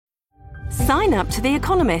Sign up to The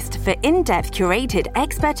Economist for in-depth curated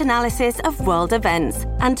expert analysis of world events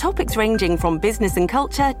and topics ranging from business and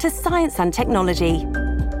culture to science and technology.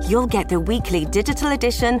 You'll get the weekly digital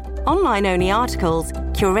edition, online-only articles,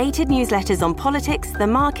 curated newsletters on politics, the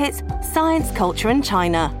markets, science, culture and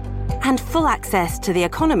China, and full access to The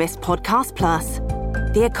Economist Podcast Plus.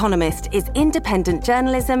 The Economist is independent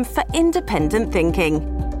journalism for independent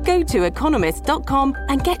thinking. Go to economist.com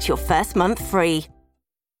and get your first month free.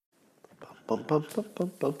 Hey,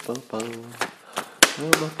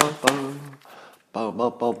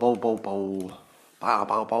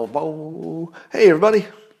 everybody.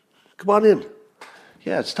 Come on in.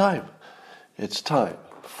 Yeah, it's time. It's time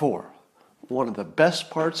for one of the best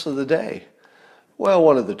parts of the day. Well,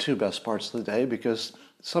 one of the two best parts of the day, because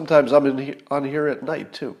sometimes I'm on here at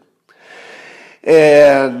night, too.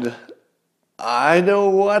 And I know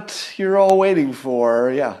what you're all waiting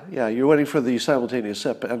for. Yeah, you're waiting for the simultaneous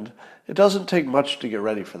sip, and it doesn't take much to get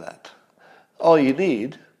ready for that. All you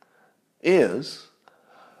need is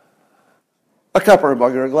a cup or a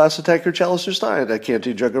mug or a glass, a tankard, chalice or stein, a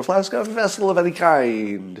canteen, jug or flask, a vessel of any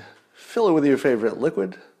kind. Fill it with your favorite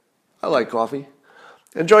liquid. I like coffee.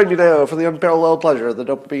 And join me now for the unparalleled pleasure of the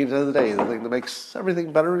dopamine of the day, the thing that makes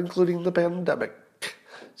everything better, including the pandemic.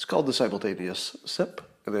 It's called the simultaneous sip,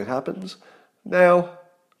 and it happens now.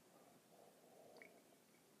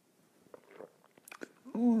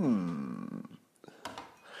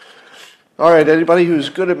 All right, anybody who's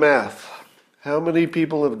good at math, how many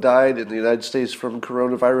people have died in the United States from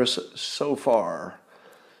coronavirus so far?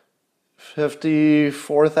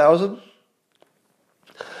 54,000?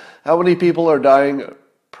 How many people are dying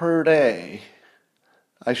per day?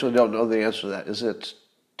 I actually don't know the answer to that. Is it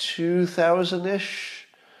 2,000-ish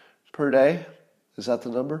per day? Is that the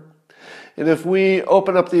number? And if we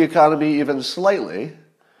open up the economy even slightly,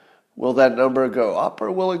 will that number go up or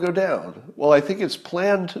will it go down? Well, I think it's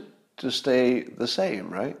planned to stay the same,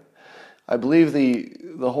 right? I believe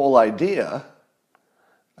the whole idea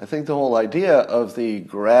of the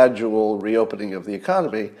gradual reopening of the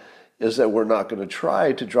economy is that we're not going to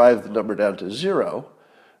try to drive the number down to zero.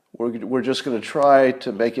 We're just going to try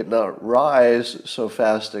to make it not rise so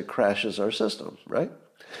fast it crashes our system, right?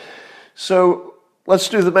 So let's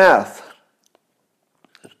do the math.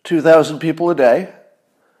 2,000 people a day,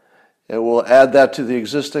 and we'll add that to the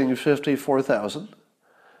existing 54,000.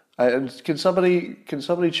 And can somebody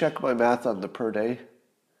check my math on the per day?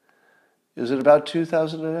 Is it about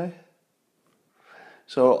 2,000 a day?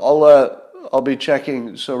 So I'll be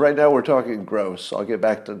checking. So right now we're talking gross. I'll get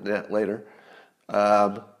back to net later.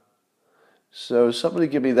 So somebody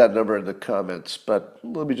give me that number in the comments. But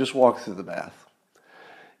let me just walk through the math.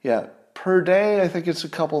 Yeah, per day I think it's a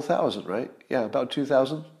couple thousand, right? Yeah, about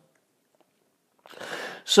 2,000.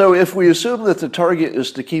 So if we assume that the target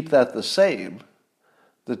is to keep that the same,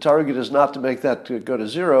 the target is not to make that to go to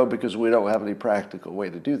zero because we don't have any practical way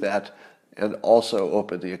to do that and also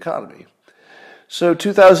open the economy. So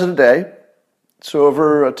 2,000 a day. So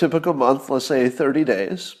over a typical month, let's say 30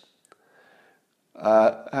 days,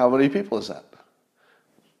 how many people is that?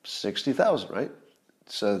 60,000, right?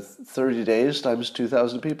 So 30 days times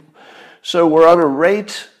 2,000 people. So we're on a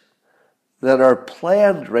rate that our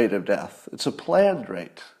planned rate of death, it's a planned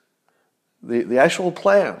rate. The actual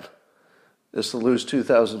plan is to lose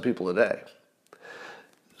 2,000 people a day.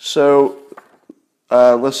 So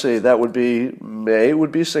let's see, that would be, May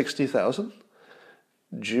would be 60,000.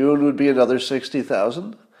 June would be another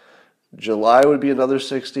 60,000. July would be another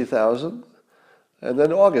 60,000. And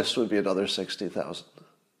then August would be another 60,000,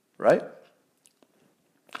 right?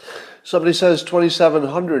 Somebody says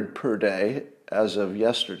 2,700 per day as of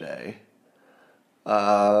yesterday.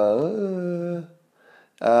 Well,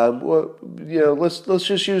 let's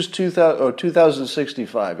just use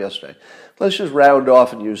 2,065 yesterday. Let's just round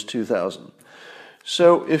off and use 2,000.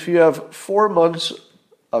 So if you have 4 months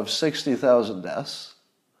of 60,000 deaths,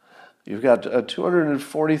 you've got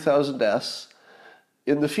 240,000 deaths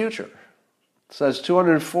in the future. So that's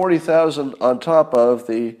 240,000 on top of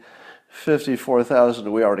the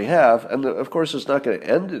 54,000 we already have. And of course, it's not going to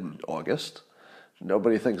end in August.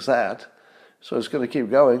 Nobody thinks that. So it's going to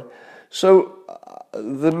keep going. So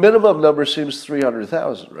the minimum number seems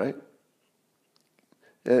 300,000, right?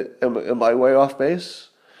 Am I way off base?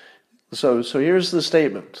 So here's the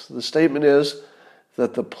statement. The statement is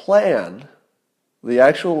that the plan, the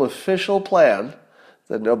actual official plan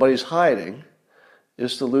that nobody's hiding,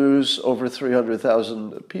 is to lose over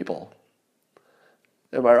 300,000 people.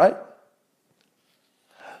 Am I right?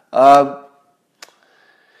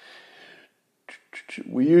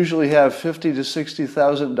 We usually have 50 to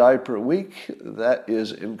 60,000 die per week. That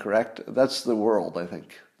is incorrect. That's the world, I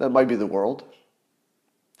think. That might be the world.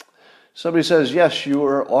 Somebody says, yes, you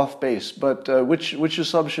were off base, but which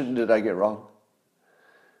assumption did I get wrong?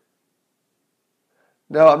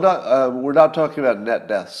 No, I'm not. We're not talking about net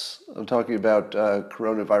deaths. I'm talking about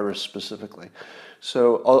coronavirus specifically.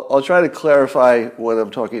 So I'll try to clarify when I'm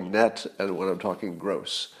talking net and when I'm talking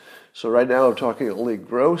gross. So right now I'm talking only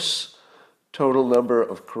gross total number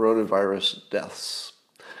of coronavirus deaths.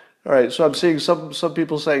 All right, so I'm seeing some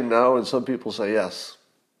people saying no and some people say yes.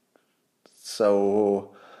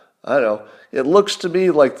 So, I don't know. It looks to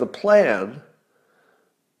me like the plan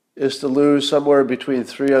is to lose somewhere between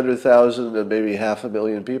 300,000 and maybe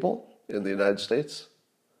 500,000 people in the United States.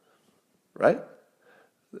 Right?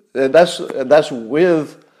 And that's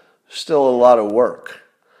with still a lot of work.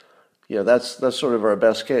 Yeah, that's sort of our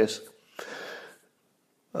best case.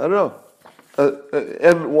 I don't know.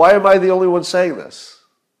 And why am I the only one saying this?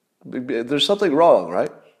 There's something wrong,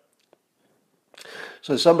 right?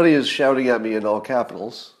 So somebody is shouting at me in all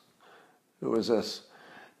capitals. Who is this?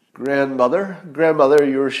 Grandmother,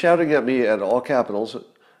 you were shouting at me in all capitals.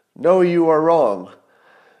 No, you are wrong.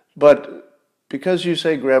 But because you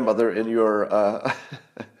say grandmother in your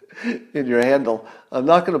in your handle, I'm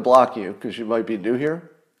not going to block you because you might be new here.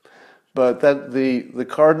 But that the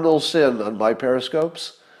cardinal sin on my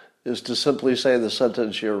periscopes is to simply say the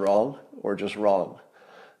sentence "you're wrong" or just wrong.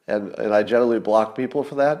 And I generally block people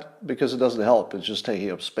for that because it doesn't help. It's just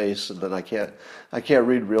taking up space, and then I can't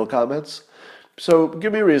read real comments. So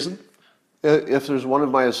give me a reason. If there's one of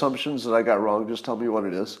my assumptions that I got wrong, just tell me what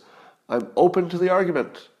it is. I'm open to the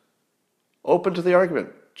argument. Open to the argument.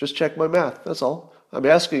 Just check my math. That's all. I'm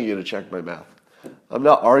asking you to check my math. I'm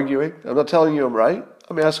not arguing. I'm not telling you I'm right.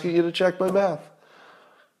 I'm asking you to check my math.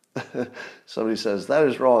 Somebody says, that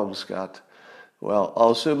is wrong, Scott. Well,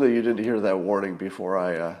 I'll assume that you didn't hear that warning before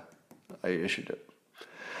I issued it.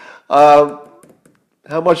 How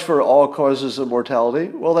much for all causes of mortality?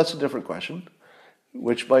 Well, that's a different question,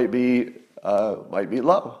 which might be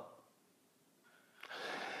low.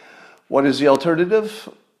 What is the alternative?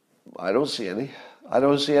 I don't see any. I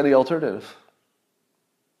don't see any alternative.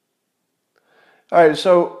 All right,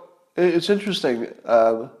 so it's interesting.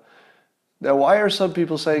 Now, why are some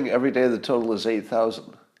people saying every day the total is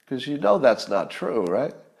 8,000? Because you know that's not true,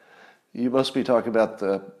 right? You must be talking about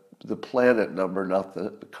the planet number, not the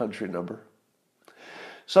country number.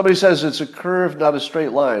 Somebody says it's a curve, not a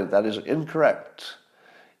straight line. That is incorrect.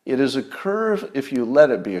 It is a curve if you let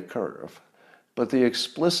it be a curve. But the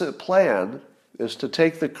explicit plan is to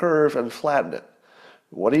take the curve and flatten it.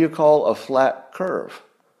 What do you call a flat curve?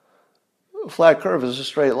 A flat curve is a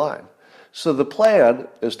straight line. So the plan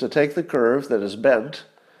is to take the curve that is bent,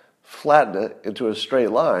 flatten it into a straight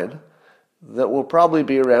line that will probably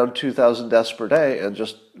be around 2,000 deaths per day and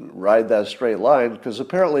just ride that straight line, because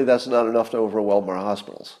apparently that's not enough to overwhelm our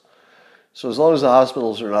hospitals. So as long as the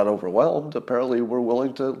hospitals are not overwhelmed, apparently we're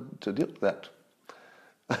willing to deal with that.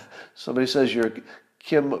 Somebody says you're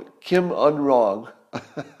Kim Unwrong,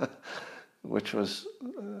 which was,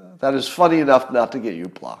 that is funny enough not to get you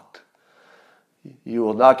blocked. You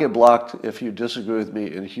will not get blocked if you disagree with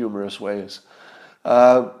me in humorous ways.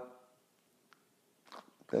 All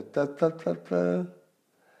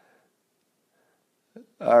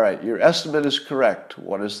right, your estimate is correct.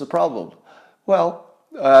 What is the problem? Well,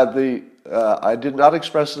 I did not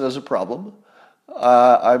express it as a problem.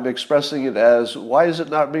 I'm expressing it as, why is it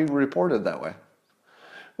not being reported that way?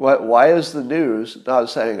 Why is the news not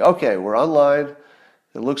saying, okay, we're online.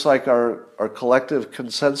 It looks like our collective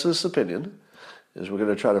consensus opinion is we're going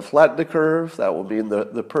to try to flatten the curve. That will mean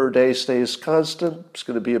the per day stays constant. It's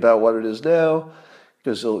going to be about what it is now.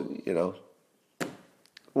 Because, well,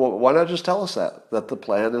 why not just tell us that the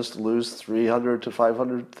plan is to lose 300 to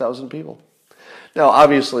 500,000 people? Now,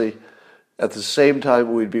 obviously, at the same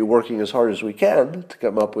time, we'd be working as hard as we can to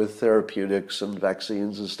come up with therapeutics and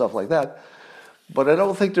vaccines and stuff like that. But I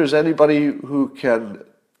don't think there's anybody who can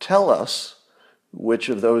tell us which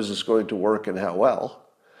of those is going to work and how well.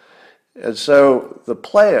 And so the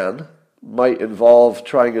plan might involve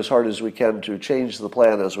trying as hard as we can to change the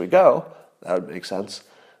plan as we go. That would make sense.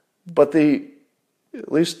 But at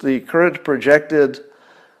least the current projected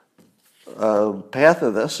path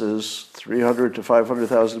of this is 300 to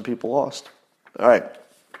 500,000 people lost. All right.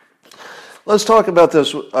 Let's talk about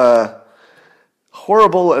this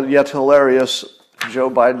horrible and yet hilarious Joe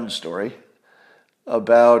Biden story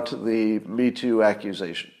about the Me Too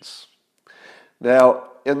accusations. Now,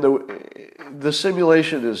 the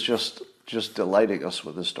simulation is just delighting us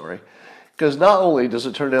with this story. Because not only does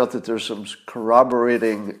it turn out that there's some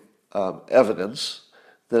corroborating evidence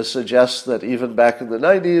that suggests that even back in the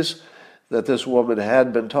 90s, that this woman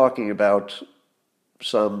had been talking about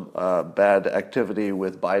some bad activity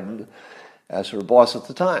with Biden as her boss at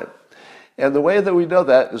the time. And the way that we know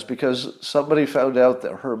that is because somebody found out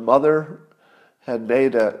that her mother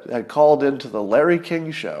had called into the Larry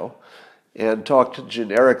King show and talked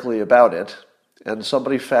generically about it, and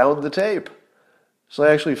somebody found the tape. So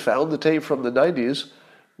they actually found the tape from the 90s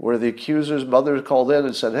where the accuser's mother called in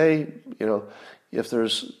and said, hey, if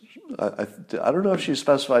there's, I don't know if she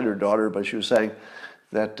specified her daughter, but she was saying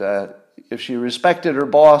that if she respected her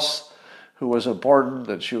boss, who was important,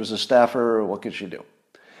 that she was a staffer, what could she do?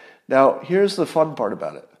 Now, here's the fun part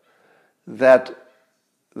about it. That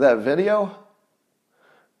video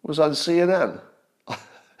was on CNN.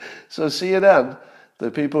 So CNN, the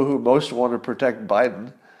people who most want to protect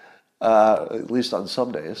Biden, at least on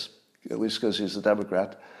some days, at least because he's a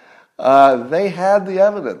Democrat, they had the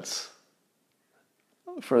evidence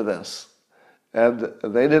for this. And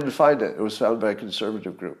they didn't find it. It was found by a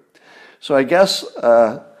conservative group. So I guess,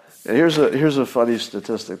 and here's a funny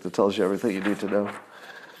statistic that tells you everything you need to know.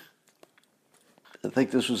 I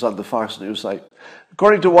think this was on the Fox News site.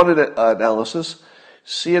 According to one analysis,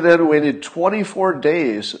 CNN waited 24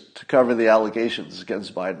 days to cover the allegations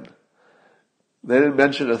against Biden. They didn't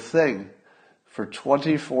mention a thing for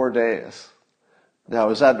 24 days. Now,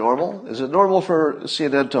 is that normal? Is it normal for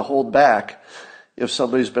CNN to hold back if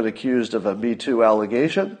somebody's been accused of a Me Too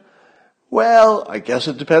allegation? Well, I guess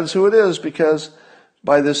it depends who it is, because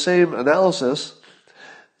by the same analysis,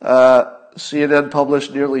 CNN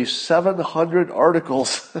published nearly 700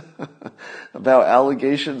 articles about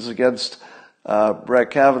allegations against Brett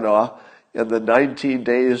Kavanaugh in the 19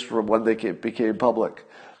 days from when they became public.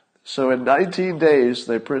 So in 19 days,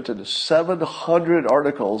 they printed 700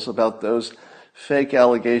 articles about those fake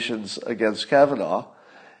allegations against Kavanaugh,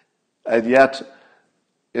 and yet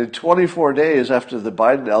in 24 days after the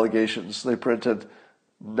Biden allegations, they printed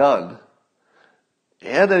none.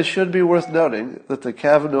 And it should be worth noting that the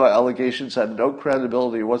Kavanaugh allegations had no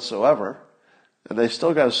credibility whatsoever, and they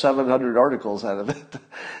still got 700 articles out of it.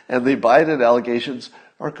 And the Biden allegations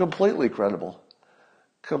are completely credible.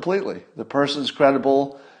 Completely. The person's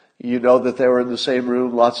credible. You know that they were in the same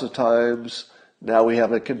room lots of times. Now we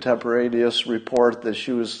have a contemporaneous report that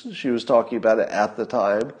she was talking about it at the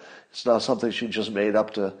time. It's not something she just made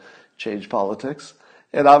up to change politics.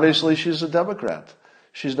 And obviously she's a Democrat.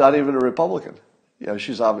 She's not even a Republican.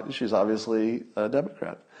 She's obviously a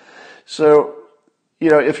Democrat. So,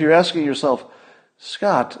 if you're asking yourself,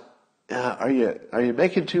 Scott, are you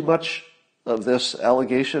making too much of this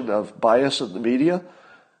allegation of bias in the media?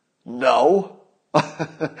 No.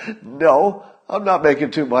 No, I'm not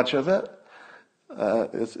making too much of it.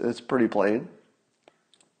 It's pretty plain.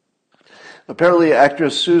 Apparently,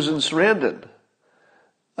 actress Susan Sarandon,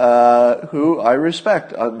 who I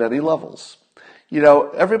respect on many levels.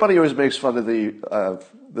 Everybody always makes fun of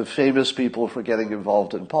the famous people for getting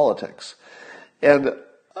involved in politics. And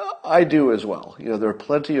I do as well. There are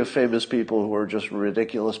plenty of famous people who are just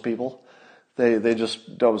ridiculous people. They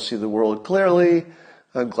just don't see the world clearly.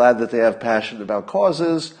 I'm glad that they have passion about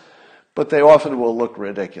causes, but they often will look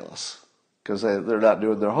ridiculous because they're not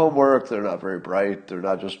doing their homework. They're not very bright.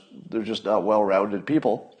 They're just not well-rounded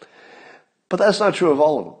people. But that's not true of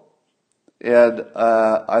all of them. And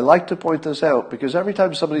I like to point this out because every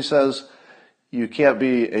time somebody says you can't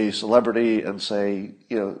be a celebrity and say,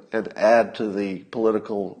 and add to the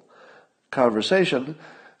political conversation,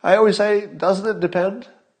 I always say, doesn't it depend?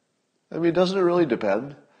 I mean, doesn't it really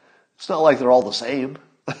depend? It's not like they're all the same.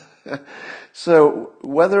 So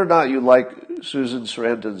whether or not you like Susan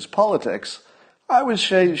Sarandon's politics, I would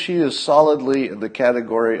say she is solidly in the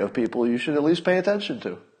category of people you should at least pay attention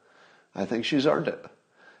to. I think she's earned it.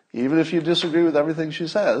 Even if you disagree with everything she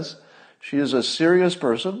says, she is a serious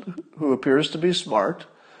person who appears to be smart,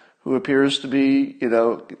 who appears to be,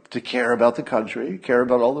 to care about the country, care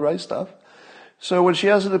about all the right stuff. So when she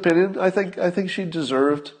has an opinion, I think she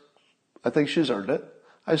deserved, I think she's earned it.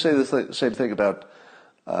 I say the same thing about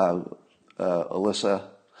Alyssa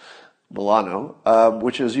Milano,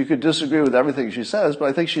 which is you could disagree with everything she says, but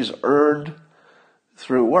I think she's earned,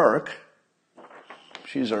 through work,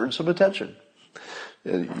 she's earned some attention.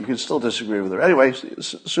 And you can still disagree with her. Anyway,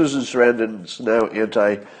 Susan Sarandon is now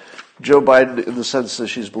anti-Joe Biden in the sense that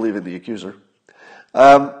she's believing the accuser.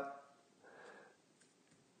 Now,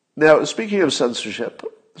 speaking of censorship,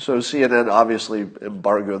 so CNN obviously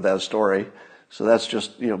embargoed that story. So that's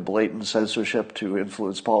just, blatant censorship to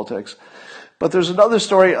influence politics. But there's another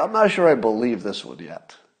story. I'm not sure I believe this one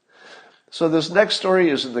yet. So this next story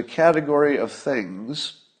is in the category of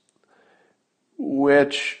things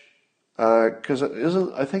which, because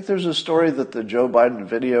I think there's a story that the Joe Biden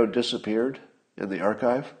video disappeared in the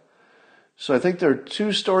archive. So I think there are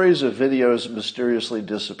 2 stories of videos mysteriously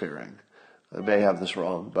disappearing. I may have this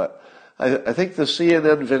wrong, but I think the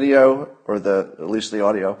CNN video, or at least the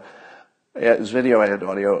audio, is video and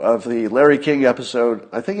audio, of the Larry King episode.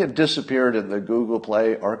 I think it disappeared in the Google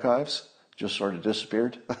Play archives, just sort of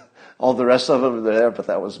disappeared. All the rest of them are there, but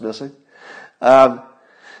that was missing. And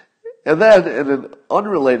then in an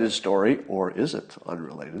unrelated story, or is it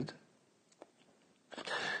unrelated?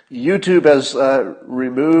 YouTube has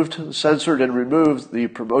censored and removed the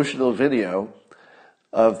promotional video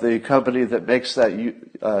of the company that makes that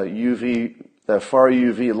that far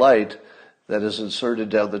UV light that is inserted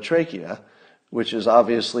down the trachea, which is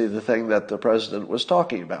obviously the thing that the president was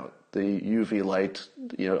talking about, the UV light,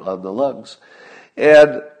 on the lungs.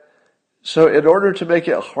 And so in order to make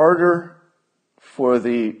it harder for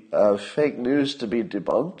the fake news to be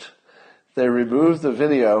debunked, they removed the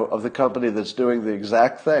video of the company that's doing the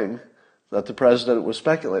exact thing that the president was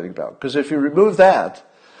speculating about. Because if you remove that,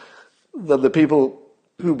 then the people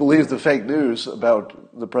who believe the fake news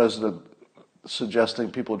about the president suggesting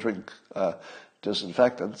people drink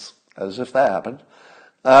disinfectants, as if that happened,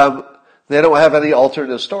 they don't have any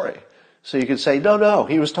alternate story. So you can say, no,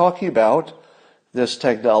 he was talking about this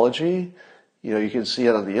technology. You can see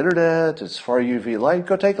it on the internet. It's far UV light.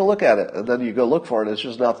 Go take a look at it. And then you go look for it. It's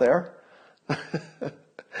just not there.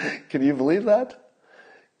 Can you believe that?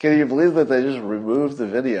 Can you believe that they just removed the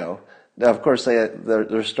video? Now, of course,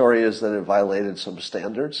 their story is that it violated some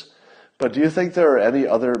standards. But do you think there are any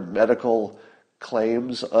other medical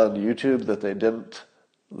claims on YouTube that they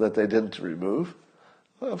didn't remove?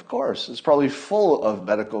 Well, of course, it's probably full of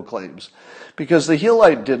medical claims, because the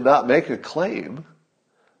Healite did not make a claim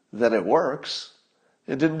that it works.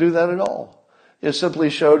 It didn't do that at all. It simply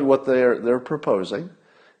showed what they're proposing.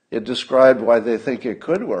 It described why they think it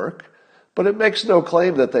could work, but it makes no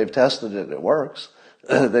claim that they've tested it and it works.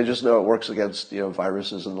 They just know it works against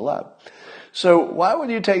viruses in the lab. So why would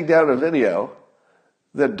you take down a video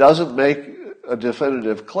that doesn't make a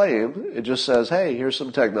definitive claim? It just says, hey, here's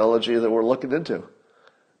some technology that we're looking into.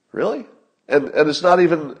 Really? And it's not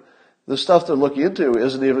even, the stuff they're looking into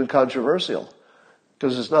isn't even controversial.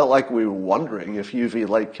 Because it's not like we were wondering if UV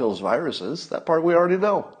light kills viruses. That part we already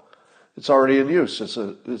know. It's already in use. It's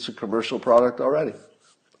a commercial product already.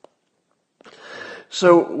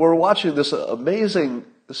 So we're watching this amazing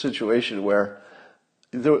situation where,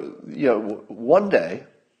 one day,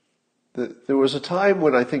 there was a time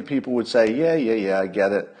when I think people would say, yeah, I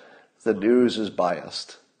get it. The news is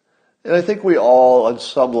biased. And I think we all, on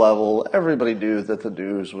some level, everybody knew that the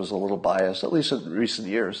news was a little biased, at least in recent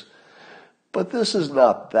years. But this is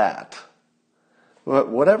not that.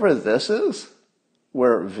 Whatever this is,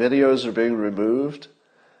 where videos are being removed,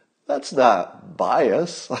 that's not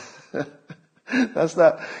bias. That's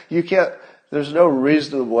not, there's no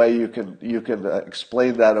reasonable way you can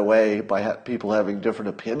explain that away by people having different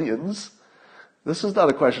opinions. This is not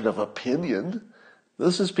a question of opinion.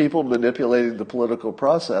 This is people manipulating the political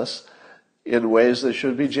process in ways that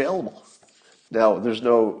should be jailable. Now, there's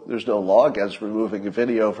no law against removing a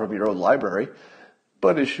video from your own library,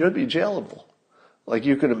 but it should be jailable. Like,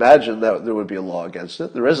 you can imagine that there would be a law against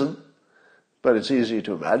it. There isn't, but it's easy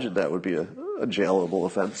to imagine that would be a jailable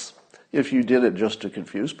offense if you did it just to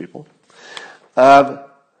confuse people.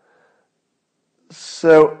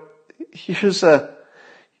 So here's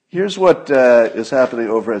what is happening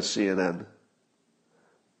over at CNN.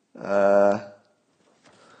 I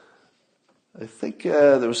think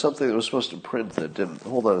there was something that was supposed to print that didn't.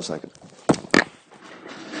 Hold on a second.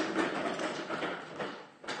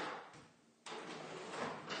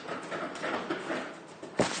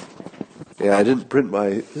 Yeah, I didn't print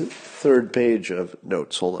my third page of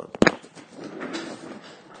notes. Hold on.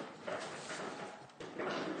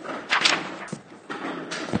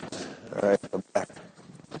 All right, I'm back.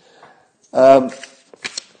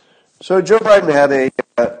 So Joe Biden had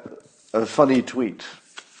a funny tweet.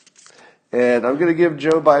 And I'm going to give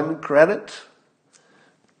Joe Biden credit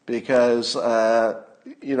because, I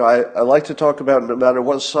like to talk about no matter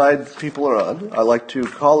what side people are on, I like to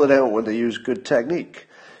call it out when they use good technique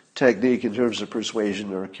in terms of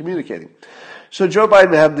persuasion or communicating. So Joe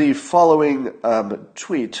Biden had the following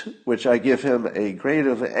tweet, which I give him a grade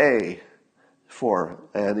of A for.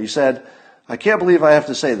 And he said, "I can't believe I have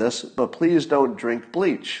to say this, but please don't drink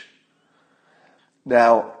bleach."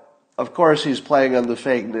 Now, of course, he's playing on the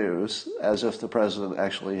fake news, as if the president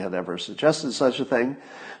actually had ever suggested such a thing.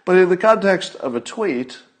 But in the context of a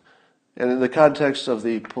tweet, and in the context of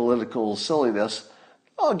the political silliness,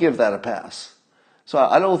 I'll give that a pass. So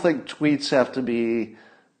I don't think tweets have to be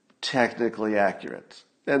technically accurate.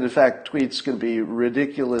 And in fact, tweets can be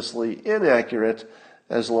ridiculously inaccurate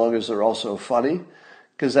as long as they're also funny,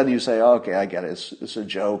 because then you say, oh, okay, I get it. It's a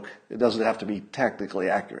joke. It doesn't have to be technically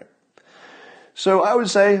accurate. So I would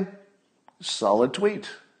say, solid tweet,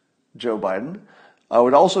 Joe Biden. I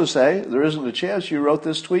would also say there isn't a chance you wrote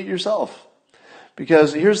this tweet yourself,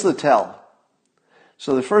 because here's the tell.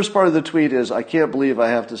 So the first part of the tweet is, I can't believe I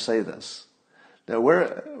have to say this. Now,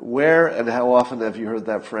 where and how often have you heard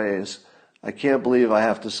that phrase, I can't believe I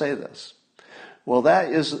have to say this? Well,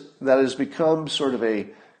 that has become sort of a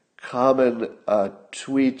common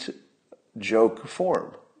tweet joke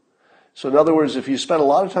form. So in other words, if you spend a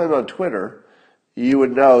lot of time on Twitter, you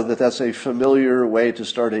would know that that's a familiar way to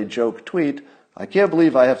start a joke tweet. I can't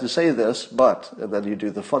believe I have to say this, but, and then you do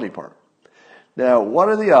the funny part. Now, what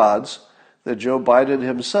are the odds that Joe Biden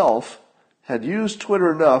himself had used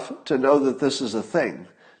Twitter enough to know that this is a thing,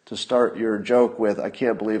 to start your joke with, I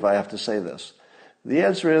can't believe I have to say this? The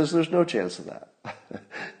answer is there's no chance of that.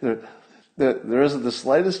 There isn't the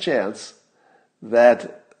slightest chance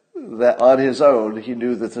that on his own he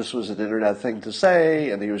knew that this was an internet thing to say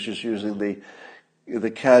and he was just using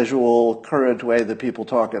the casual, current way that people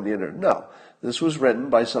talk on the internet. No, this was written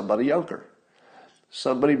by somebody younger.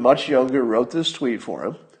 Somebody much younger wrote this tweet for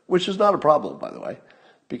him, which is not a problem, by the way,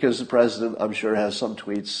 because the president, I'm sure, has some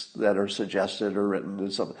tweets that are suggested or written.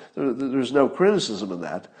 And there's no criticism in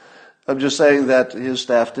that. I'm just saying that his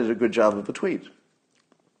staff did a good job of the tweet.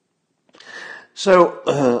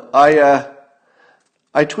 So I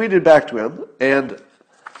tweeted back to him, and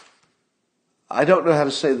I don't know how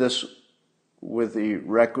to say this with the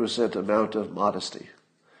requisite amount of modesty.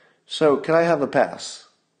 So can I have a pass?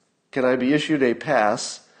 Can I be issued a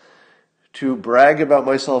pass to brag about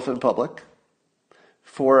myself in public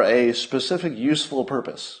for a specific useful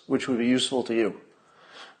purpose, which would be useful to you?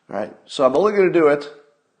 All right. So I'm only going to do it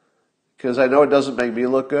because I know it doesn't make me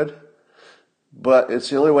look good, but it's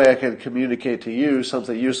the only way I can communicate to you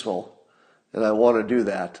something useful, and I want to do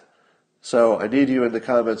that. So I need you in the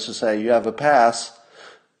comments to say you have a pass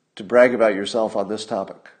to brag about yourself on this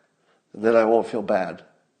topic, and then I won't feel bad.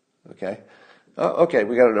 Okay? Okay,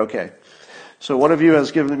 we got it okay. So one of you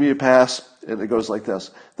has given me a pass, and it goes like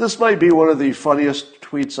this. This might be one of the funniest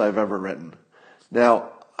tweets I've ever written.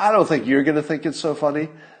 Now, I don't think you're going to think it's so funny.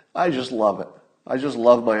 I just love it. I just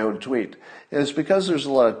love my own tweet. And it's because there's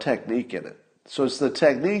a lot of technique in it. So it's the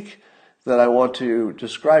technique that I want to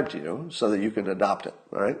describe to you so that you can adopt it,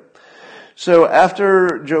 all right? So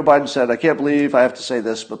after Joe Biden said, I can't believe I have to say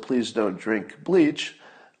this, but please don't drink bleach,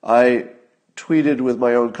 I tweeted with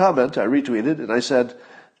my own comment, I retweeted, and I said,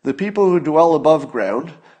 the people who dwell above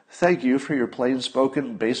ground, thank you for your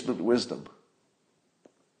plain-spoken basement wisdom.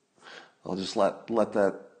 I'll just let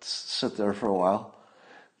that sit there for a while.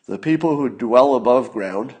 The people who dwell above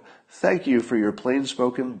ground, thank you for your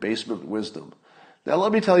plain-spoken basement wisdom. Now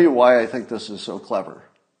let me tell you why I think this is so clever.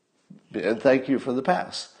 And thank you for the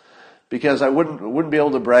pass. Because I wouldn't be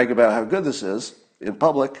able to brag about how good this is in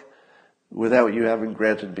public without you having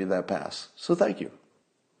granted me that pass. So thank you.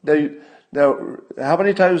 Now, how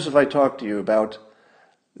many times have I talked to you about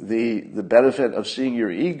the benefit of seeing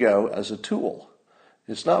your ego as a tool?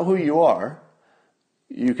 It's not who you are.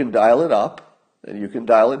 You can dial it up and you can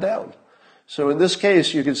dial it down. So in this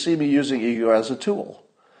case, you can see me using ego as a tool.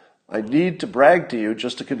 I need to brag to you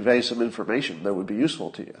just to convey some information that would be useful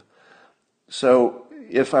to you. So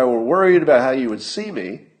if I were worried about how you would see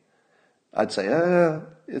me, I'd say,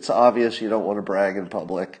 it's obvious you don't want to brag in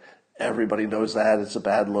public. Everybody knows that. It's a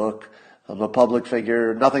bad look. I'm a public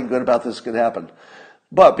figure. Nothing good about this could happen.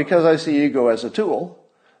 But because I see ego as a tool,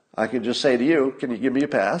 I can just say to you, can you give me a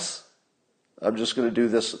pass? I'm just going to do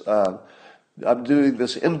this. I'm doing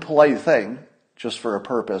this impolite thing just for a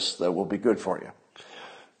purpose that will be good for you.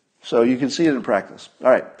 So you can see it in practice.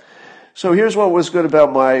 All right. So here's what was good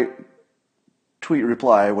about my tweet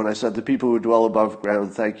reply when I said, the people who dwell above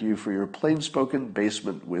ground, thank you for your plain-spoken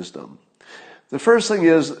basement wisdom. The first thing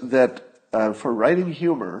is that for writing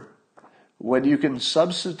humor, when you can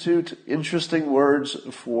substitute interesting words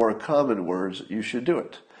for common words, you should do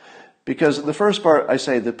it. Because in the first part, I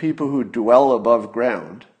say the people who dwell above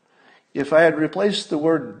ground. If I had replaced the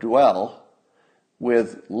word dwell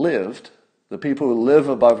with lived, the people who live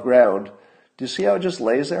above ground, do you see how it just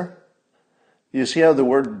lays there? Do you see how the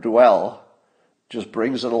word dwell just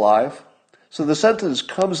brings it alive? So the sentence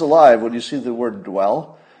comes alive when you see the word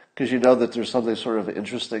dwell, because you know that there's something sort of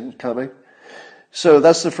interesting coming. So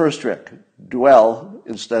that's the first trick. Dwell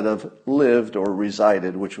instead of lived or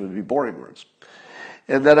resided, which would be boring words.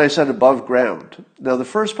 And then I said above ground. Now the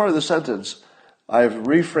first part of the sentence, I've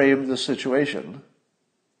reframed the situation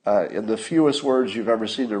in the fewest words you've ever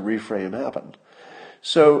seen a reframe happen.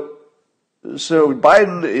 So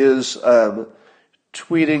Biden is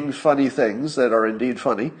tweeting funny things that are indeed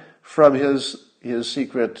funny from his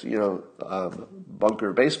secret,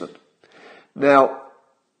 bunker basement. Now,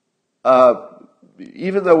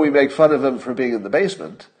 even though we make fun of him for being in the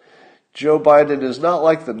basement, Joe Biden is not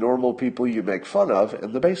like the normal people you make fun of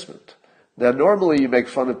in the basement. Now, normally you make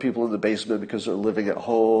fun of people in the basement because they're living at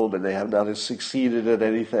home and they have not succeeded at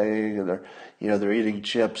anything, and they're eating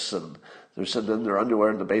chips and they're sitting in their underwear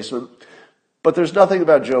in the basement. But there's nothing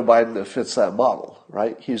about Joe Biden that fits that model,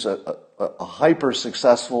 right? He's a hyper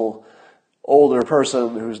successful older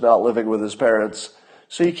person who's not living with his parents,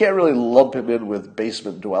 so you can't really lump him in with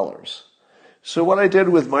basement dwellers. So what I did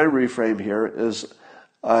with my reframe here is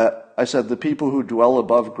I said the people who dwell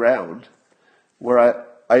above ground, where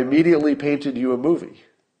I immediately painted you a movie.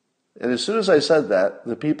 And as soon as I said that,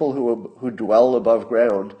 the people who dwell above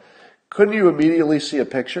ground, couldn't you immediately see a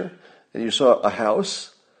picture? And you saw a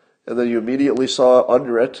house, and then you immediately saw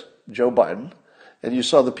under it Joe Biden, and you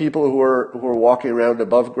saw the people who are walking around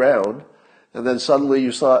above ground, and then suddenly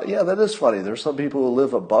you saw, yeah, that is funny. There's some people who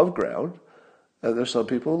live above ground, and there's some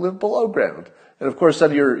people who live below ground. And of course,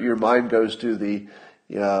 then your mind goes to the,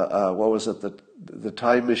 what was it, the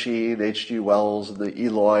Time Machine, H.G. Wells, and the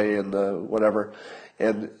Eloi, and the whatever,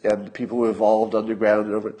 and people who evolved underground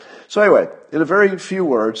and over. So anyway, in a very few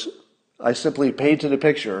words, I simply painted a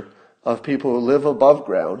picture of people who live above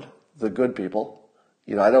ground, the good people.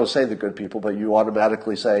 I don't say the good people, but you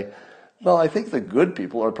automatically say, well, I think the good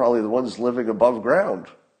people are probably the ones living above ground.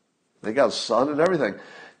 They got sun and everything.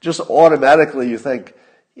 Just automatically you think,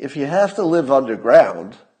 if you have to live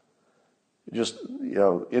underground, just,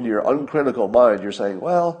 in your uncritical mind, you're saying,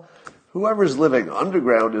 well, whoever's living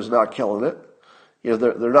underground is not killing it.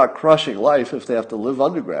 They're not crushing life if they have to live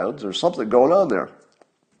underground. There's something going on there.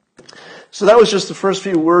 So that was just the first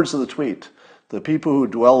few words of the tweet, the people who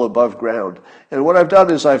dwell above ground. And what I've done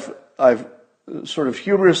is I've sort of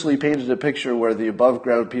humorously painted a picture where the above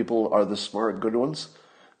ground people are the smart, good ones,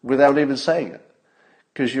 without even saying it.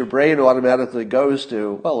 Because your brain automatically goes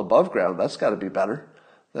to, well, above ground, that's got to be better.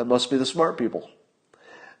 That must be the smart people.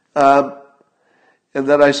 And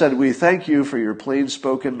then I said, we thank you for your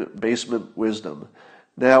plain-spoken basement wisdom.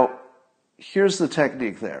 Now, here's the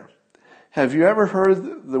technique there. Have you ever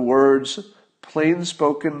heard the words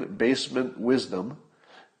plain-spoken basement wisdom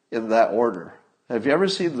in that order? Have you ever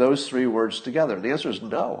seen those three words together? And the answer is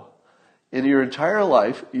no. In your entire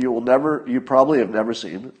life, you probably have never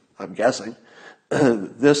seen, I'm guessing,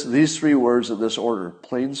 these three words in this order,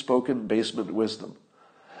 plain-spoken basement wisdom.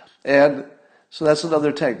 And so that's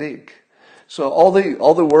another technique. So all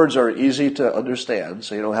the words are easy to understand,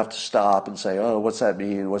 so you don't have to stop and say, oh, what's that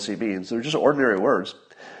mean? What's he mean? They're just ordinary words.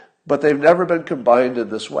 But they've never been combined in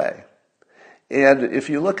this way. And if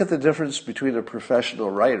you look at the difference between a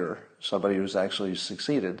professional writer, somebody who's actually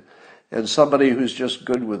succeeded, and somebody who's just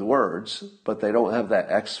good with words, but they don't have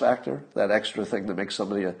that X factor, that extra thing that makes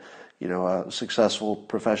somebody a successful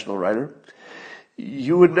professional writer,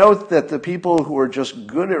 you would note that the people who are just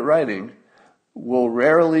good at writing will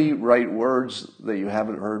rarely write words that you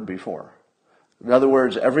haven't heard before. In other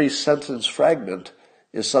words, every sentence fragment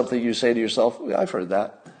is something you say to yourself, I've heard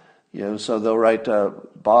that. So they'll write,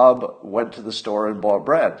 Bob went to the store and bought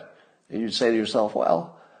bread. And you'd say to yourself,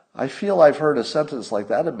 well, I feel I've heard a sentence like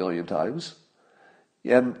that a million times.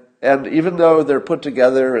 And even though they're put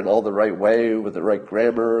together in all the right way, with the right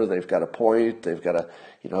grammar, they've got a point, they've got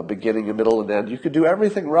a beginning, a middle, and end. You could do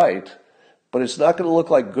everything right, but it's not going to look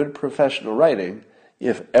like good professional writing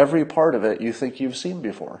if every part of it you think you've seen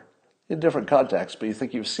before. In different contexts, but you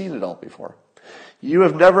think you've seen it all before. You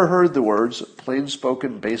have never heard the words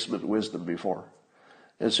plain-spoken basement wisdom before.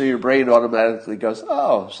 And so your brain automatically goes,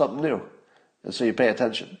 oh, something new. And so you pay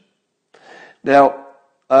attention. Now,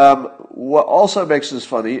 what also makes this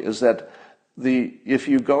funny is that if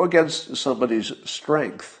you go against somebody's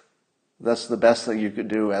strength, that's the best thing you could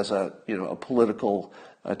do as a political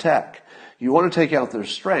attack. You want to take out their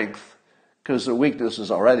strength because their weakness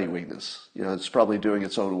is already weakness. It's probably doing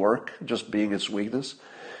its own work, just being its weakness.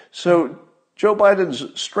 So Joe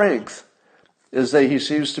Biden's strength is that he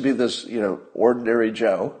seems to be this, ordinary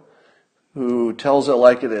Joe who tells it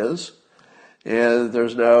like it is, and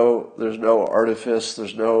there's no artifice,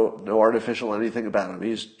 there's no artificial anything about him.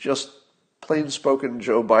 He's just plain-spoken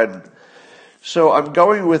Joe Biden. So I'm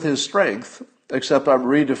going with his strength, except I'm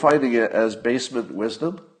redefining it as basement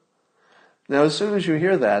wisdom. Now, as soon as you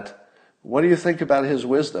hear that, what do you think about his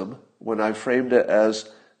wisdom when I framed it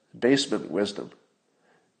as basement wisdom?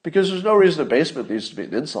 Because there's no reason a basement needs to be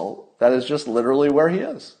an insult. That is just literally where he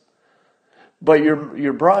is. But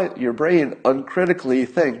your brain uncritically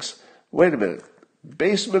thinks, wait a minute,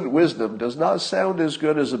 Basement wisdom does not sound as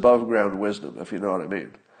good as above ground wisdom, if you know what I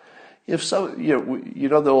mean. If some, you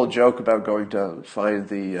know the old joke about going to find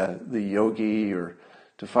the yogi or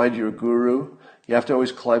to find your guru, you have to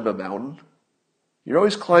always climb a mountain. You're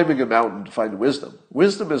always climbing a mountain to find wisdom.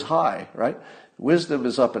 Wisdom is high, right? Wisdom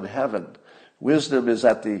is up in heaven. Wisdom is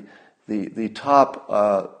at the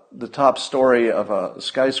top story of a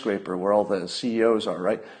skyscraper where all the CEOs are,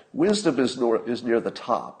 right? Wisdom is near the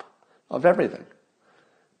top of everything.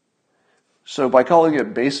 So by calling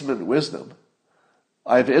it basement wisdom,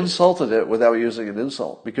 I've insulted it without using an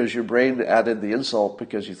insult, because your brain added the insult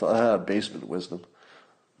because you thought, basement wisdom.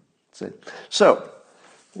 See? So,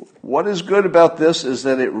 what is good about this is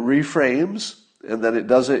that it reframes, and that it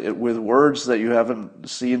does it with words that you haven't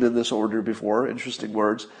seen in this order before, interesting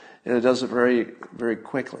words, and it does it very, very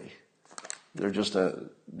quickly. They're just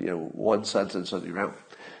one sentence on your own.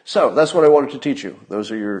 So that's what I wanted to teach you. Those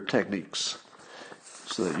are your techniques,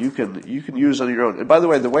 so that you can use on your own. And by the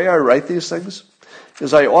way, the way I write these things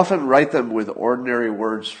is I often write them with ordinary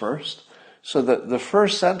words first, so that the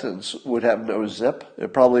first sentence would have no zip.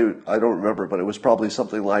 It probably, I don't remember, but it was probably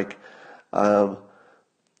something like, the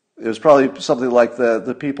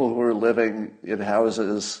people who are living in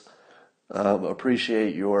houses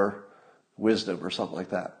appreciate your wisdom, or something like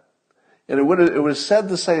that. And it would have said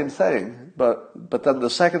the same thing, but then the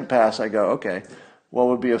second pass I go, okay, what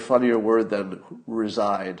would be a funnier word than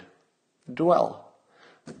reside? Dwell.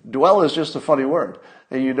 Dwell is just a funny word,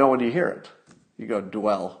 and you know when you hear it. You go,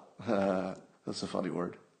 dwell. That's a funny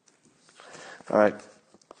word. All right.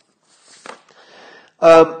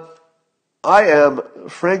 I am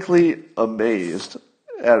frankly amazed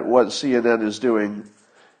at what CNN is doing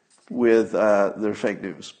with their fake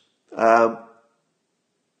news.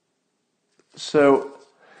 So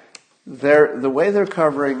the way they're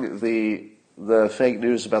covering the fake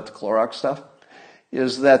news about the Clorox stuff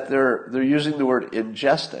is that they're using the word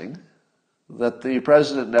ingesting that the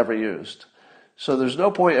president never used. So there's no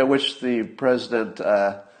point at which the president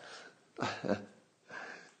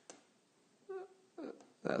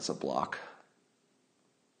that's a block.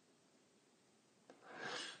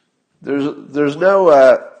 There's no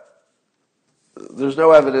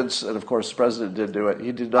evidence, and of course the president did do it.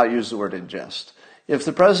 He did not use the word ingest. If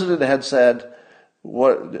the president had said,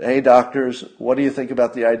 hey doctors, what do you think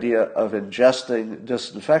about the idea of ingesting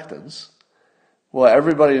disinfectants? Well,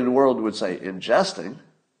 everybody in the world would say, ingesting?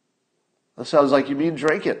 That sounds like you mean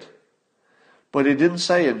drink it. But he didn't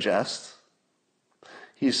say ingest.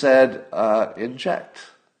 He said inject.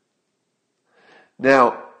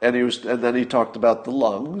 Now, and then he talked about the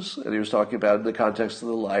lungs, and he was talking about it in the context of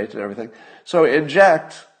the light and everything. So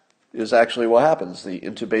inject is actually what happens. The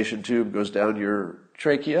intubation tube goes down your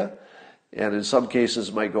trachea, and in some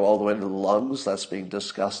cases might go all the way into the lungs. That's being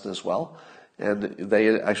discussed as well. And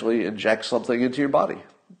they actually inject something into your body,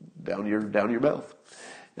 down your mouth.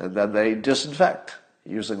 And then they disinfect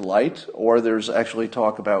using light, or there's actually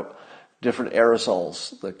talk about different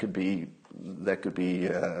aerosols that could be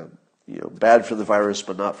bad for the virus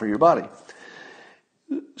but not for your body.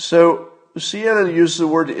 So CNN uses the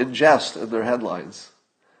word ingest in their headlines.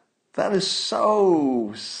 That is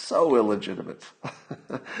so illegitimate.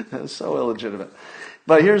 That's so illegitimate.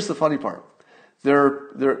 But here's the funny part.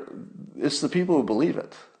 It's the people who believe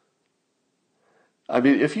it. I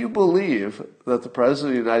mean, if you believe that the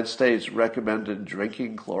President of the United States recommended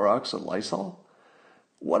drinking Clorox and Lysol,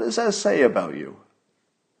 what does that say about you?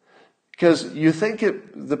 Because you think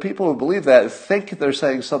the people who believe that think they're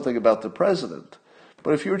saying something about the president.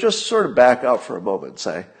 But if you were just sort of back up for a moment,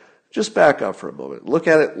 just back up for a moment. Look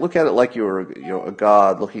at it like you were a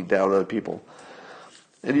god looking down on people.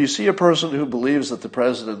 And you see a person who believes that the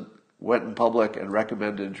president went in public and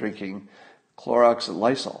recommended drinking Clorox and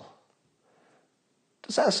Lysol.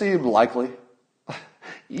 Does that seem likely?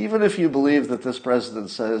 Even if you believe that this president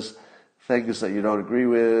says things that you don't agree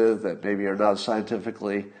with, that maybe are not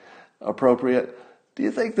scientifically appropriate, do you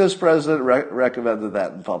think this president recommended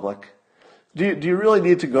that in public? Do you really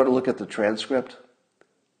need to go to look at the transcript?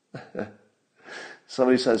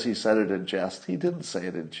 Somebody says he said it in jest. He didn't say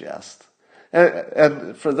it in jest.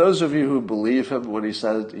 And for those of you who believe him when he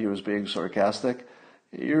said he was being sarcastic,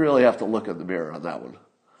 you really have to look in the mirror on that one.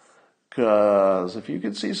 Because if you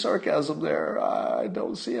can see sarcasm there, I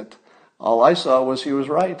don't see it. All I saw was he was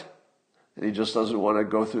right. And he just doesn't want to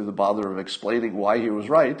go through the bother of explaining why he was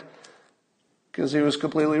right, because he was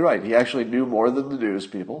completely right. He actually knew more than the news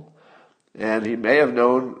people. And he may have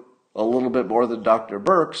known a little bit more than Dr.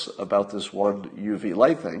 Birx about this one UV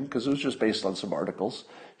light thing, because it was just based on some articles.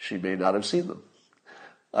 She may not have seen them.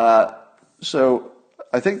 So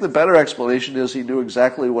I think the better explanation is he knew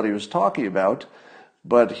exactly what he was talking about,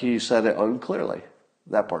 but he said it unclearly.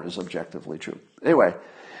 That part is objectively true. Anyway,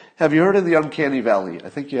 have you heard of the uncanny valley? I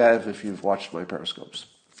think you have if you've watched my Periscopes.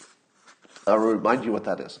 I'll remind you what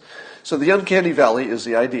that is. So the uncanny valley is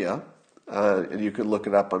the idea, and you can look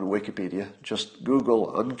it up on Wikipedia. Just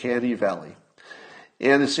Google uncanny valley.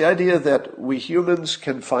 And it's the idea that we humans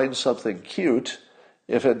can find something cute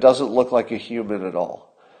if it doesn't look like a human at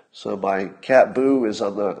all. So my cat Boo is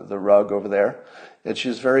on the rug over there, and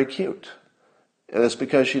she's very cute. And it's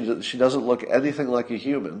because she doesn't look anything like a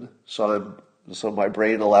human, so my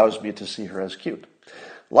brain allows me to see her as cute.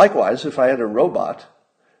 Likewise, if I had a robot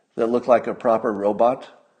that looked like a proper robot,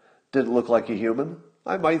 didn't look like a human,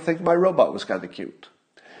 I might think my robot was kind of cute.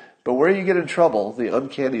 But where you get in trouble, the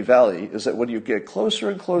uncanny valley, is that when you get closer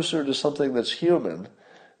and closer to something that's human,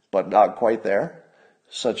 but not quite there,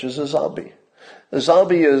 such as a zombie. A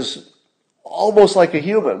zombie is almost like a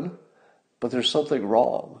human, but there's something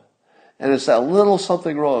wrong. And it's that little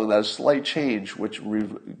something wrong, that slight change, which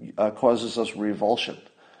causes us revulsion.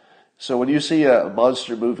 So when you see a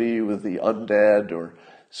monster movie with the undead, or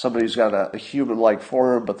somebody's got a human-like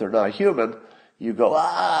form, but they're not human, you go,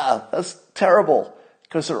 that's terrible,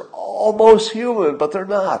 because they're almost human, but they're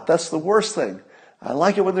not. That's the worst thing. I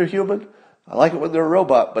like it when they're human. I like it when they're a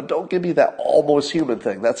robot, but don't give me that almost human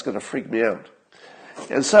thing. That's going to freak me out.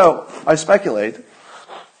 And so I speculate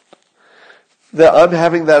that I'm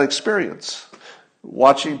having that experience,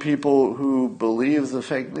 watching people who believe the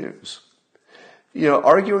fake news.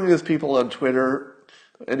 Arguing with people on Twitter,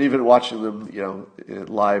 and even watching them, in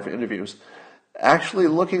live interviews, actually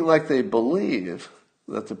looking like they believe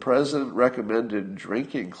that the president recommended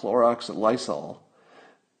drinking Clorox and Lysol.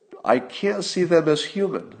 I can't see them as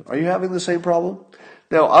human. Are you having the same problem?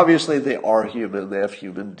 Now, obviously, they are human. They have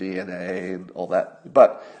human DNA and all that.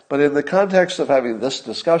 But in the context of having this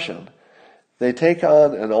discussion, they take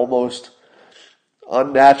on an almost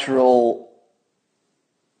unnatural,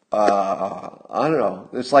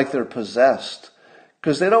 it's like they're possessed.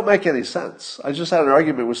 Because they don't make any sense. I just had an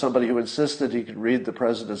argument with somebody who insisted he could read the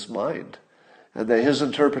president's mind, and that his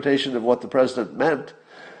interpretation of what the president meant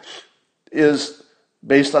is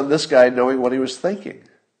based on this guy knowing what he was thinking.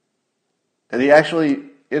 And he actually,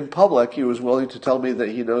 in public, he was willing to tell me that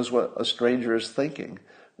he knows what a stranger is thinking,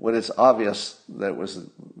 when it's obvious that it was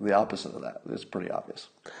the opposite of that. It's pretty obvious.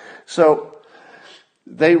 So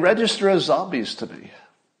they register as zombies to me.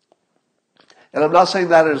 And I'm not saying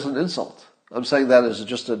that as an insult. I'm saying that as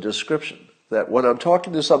just a description, that when I'm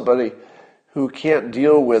talking to somebody who can't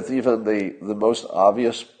deal with even the most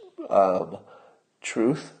obvious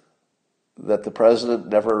truth, that the president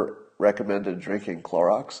never recommended drinking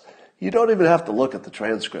Clorox, you don't even have to look at the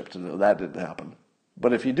transcript to know that didn't happen.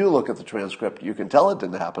 But if you do look at the transcript, you can tell it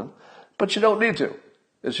didn't happen, but you don't need to.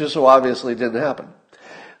 It's just so obviously it didn't happen.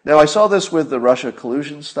 Now, I saw this with the Russia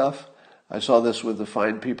collusion stuff. I saw this with the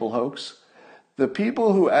Fine People hoax. The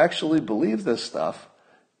people who actually believe this stuff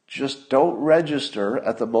just don't register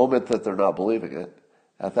at the moment that they're not believing it.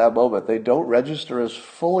 At that moment, they don't register as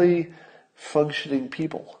fully functioning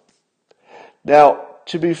people. Now,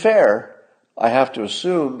 to be fair, I have to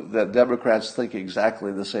assume that Democrats think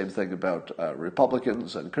exactly the same thing about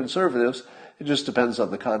Republicans and conservatives. It just depends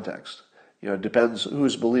on the context. It depends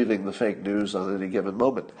who's believing the fake news on any given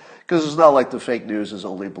moment. Because it's not like the fake news is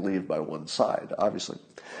only believed by one side, obviously.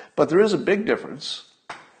 But there is a big difference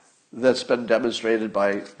that's been demonstrated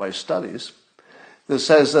by studies that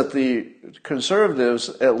says that the conservatives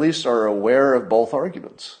at least are aware of both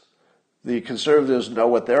arguments. The conservatives know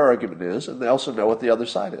what their argument is, and they also know what the other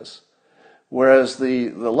side is. Whereas the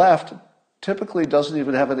left typically doesn't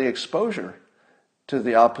even have any exposure to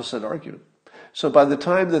the opposite argument. So by the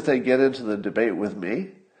time that they get into the debate with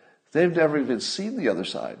me, they've never even seen the other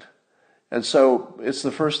side. And so it's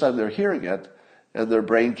the first time they're hearing it, and their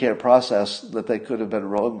brain can't process that they could have been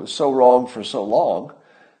wrong for so long,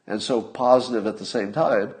 and so positive at the same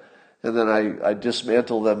time. And then I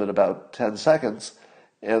dismantle them in about 10 seconds,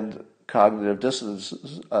 and cognitive dissonance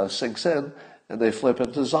sinks in, and they flip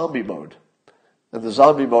into zombie mode. And the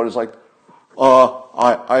zombie mode is like,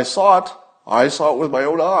 I saw it. I saw it with my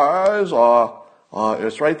own eyes.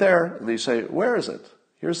 It's right there. And they say, where is it?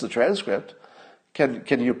 Here's the transcript. Can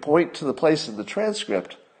you point to the place in the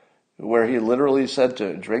transcript where he literally said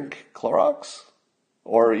to drink Clorox?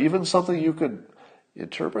 Or even something you could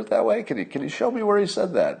interpret that way? Can you show me where he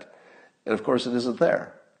said that? And of course it isn't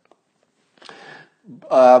there.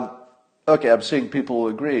 Okay, I'm seeing people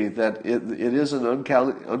agree that it is an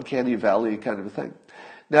uncanny valley kind of a thing.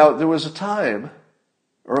 Now, there was a time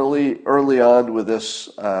early on with this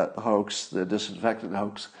hoax, the disinfectant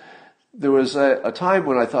hoax, there was a time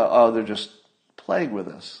when I thought, they're just playing with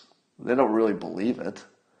us. They don't really believe it.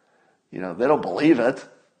 They don't believe it.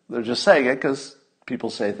 They're just saying it because people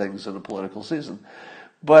say things in a political season.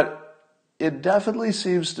 But it definitely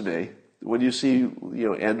seems to me, when you see,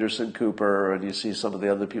 Anderson Cooper and you see some of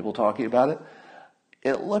the other people talking about it,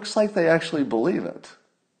 it looks like they actually believe it.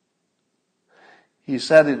 He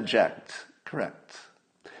said inject, correct.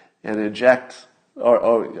 And inject,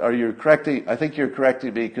 are you correcting? I think you're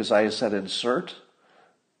correcting me because I said insert.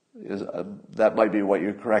 That might be what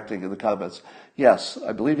you're correcting in the comments. Yes,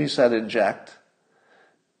 I believe he said inject,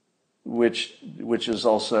 which is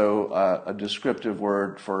also a descriptive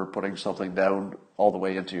word for putting something down all the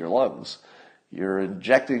way into your lungs. You're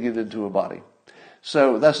injecting it into a body.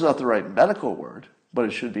 So that's not the right medical word, but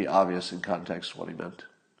it should be obvious in context what he meant.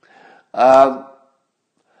 How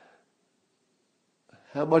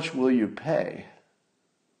much will you pay?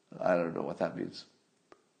 I don't know what that means.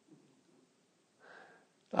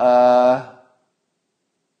 CNN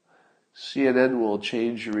will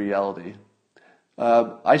change your reality.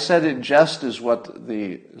 I said ingest is what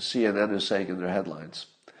the CNN is saying in their headlines.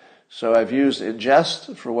 So I've used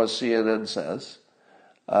ingest for what CNN says,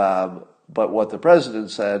 but what the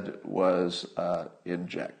president said was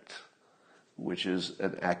inject, which is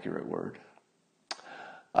an accurate word.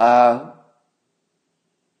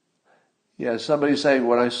 Yeah, somebody's saying,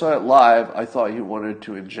 when I saw it live, I thought he wanted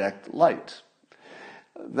to inject light.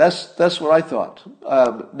 That's what I thought.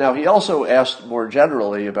 Now, he also asked more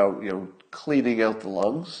generally about, cleaning out the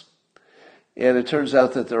lungs. And it turns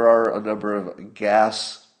out that there are a number of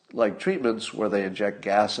gas-like treatments where they inject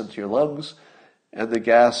gas into your lungs, and the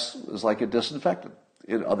gas is like a disinfectant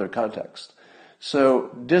in other contexts. So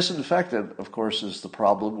disinfectant, of course, is the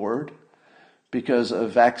problem word, because a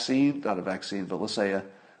vaccine, not a vaccine, but let's say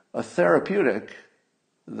a therapeutic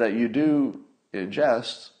that you do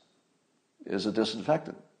ingest is a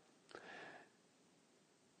disinfectant.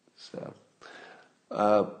 So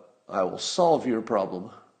I will solve your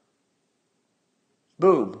problem.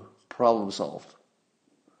 Boom, problem solved.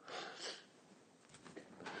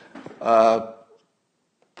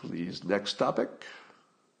 Please, next topic.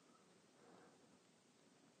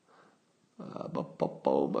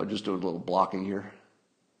 I'm just doing a little blocking here.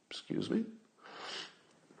 Excuse me.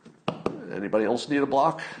 Anybody else need a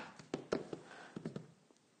block?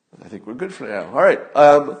 I think we're good for now. All right.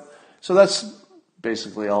 So that's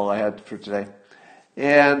basically all I had for today.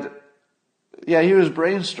 And yeah, he was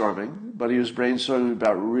brainstorming, but he was brainstorming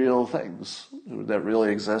about real things that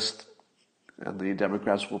really exist, and the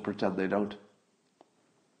Democrats will pretend they don't.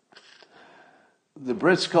 The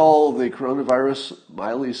Brits call the coronavirus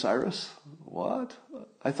Miley Cyrus. What?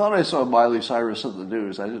 I thought I saw Miley Cyrus in the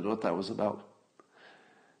news. I didn't know what that was about.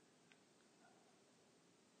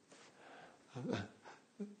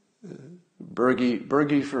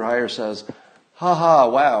 Bergie for Hire says, haha,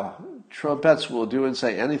 wow, Trumpettes will do and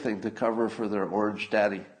say anything to cover for their orange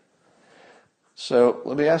daddy. So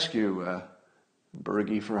let me ask you,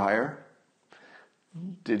 Bergie for Hire,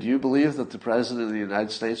 did you believe that the President of the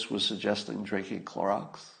United States was suggesting drinking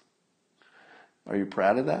Clorox? Are you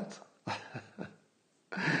proud of that?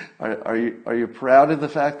 Are you proud of the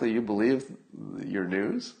fact that you believe your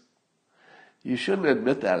news? You shouldn't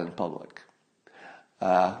admit that in public.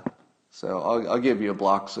 So I'll give you a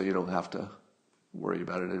block so you don't have to worry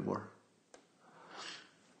about it anymore.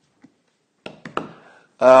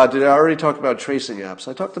 Did I already talk about tracing apps?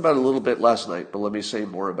 I talked about it a little bit last night, but let me say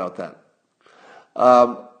more about that.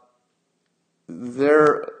 I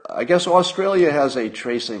guess Australia has a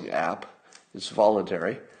tracing app. It's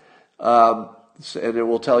voluntary. And it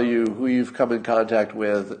will tell you who you've come in contact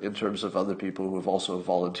with in terms of other people who have also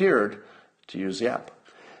volunteered to use the app.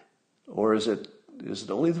 Or is it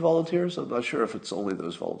only the volunteers? I'm not sure if it's only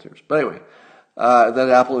those volunteers. But anyway, then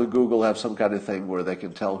Apple and Google have some kind of thing where they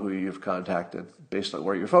can tell who you've contacted based on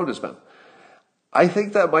where your phone has been. I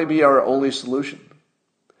think that might be our only solution.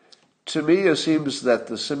 To me, it seems that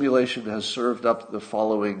the simulation has served up the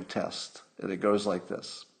following test, and it goes like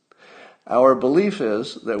this. Our belief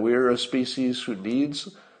is that we are a species who needs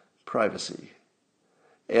privacy,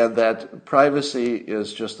 and that privacy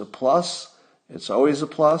is just a plus. It's always a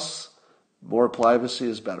plus. More privacy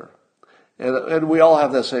is better. And we all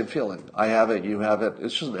have that same feeling. I have it, you have it.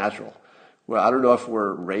 It's just natural. Well, I don't know if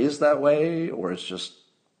we're raised that way or it's just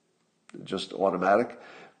automatic,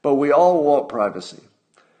 but we all want privacy.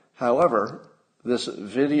 However, this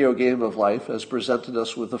video game of life has presented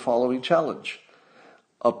us with the following challenge.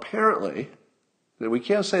 Apparently, and we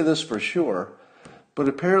can't say this for sure, but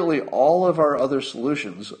apparently all of our other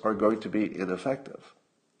solutions are going to be ineffective.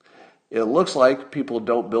 It looks like people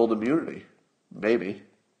don't build immunity. Maybe.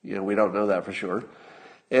 We don't know that for sure.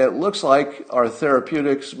 It looks like our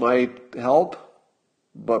therapeutics might help,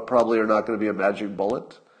 but probably are not going to be a magic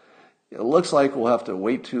bullet. It looks like we'll have to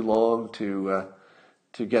wait too long to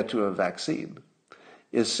get to a vaccine.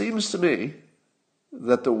 It seems to me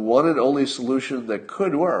that the one and only solution that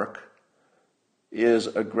could work is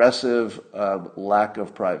aggressive lack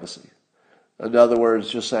of privacy. In other words,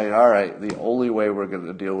 just saying, all right, the only way we're going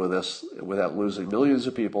to deal with this without losing millions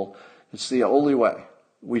of people, it's the only way.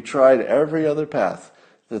 We tried every other path.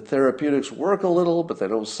 The therapeutics work a little, but they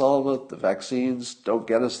don't solve it. The vaccines don't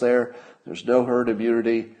get us there. There's no herd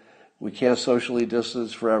immunity. We can't socially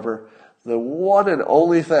distance forever. The one and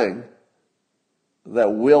only thing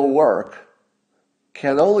that will work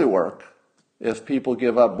can only work if people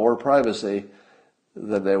give up more privacy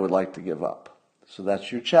than they would like to give up. So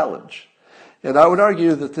that's your challenge. And I would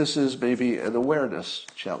argue that this is maybe an awareness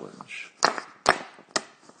challenge.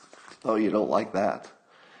 Oh, you don't like that.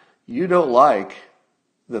 You don't like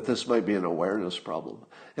that this might be an awareness problem.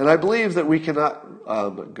 And I believe that we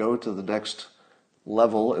cannot go to the next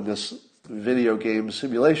level in this video game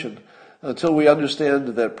simulation until we understand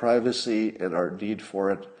that privacy and our need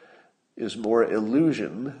for it is more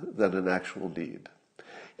illusion than an actual need.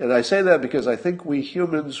 And I say that because I think we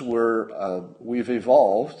humans we've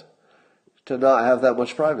evolved to not have that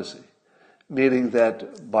much privacy, meaning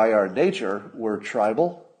that by our nature, we're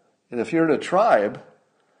tribal. And if you're in a tribe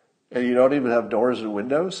and you don't even have doors and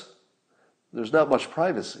windows, there's not much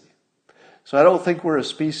privacy. So I don't think we're a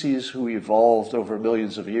species who evolved over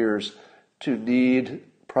millions of years to need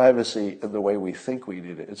privacy in the way we think we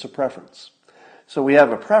need it. It's a preference. So we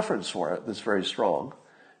have a preference for it that's very strong.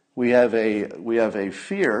 We have a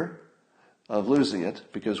fear of losing it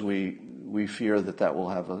because we fear that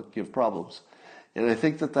will give problems. And I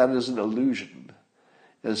think that is an illusion.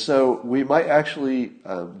 And so we might actually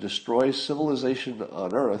destroy civilization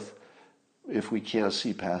on Earth if we can't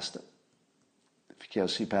see past it, if you can't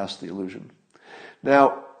see past the illusion.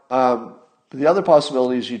 Now, the other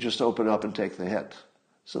possibility is you just open up and take the hit.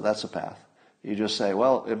 So that's a path. You just say,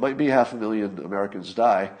 well, it might be 500,000 Americans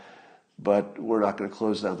die, but we're not going to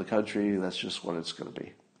close down the country. That's just what it's going to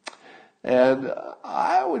be. And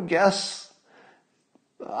I would guess,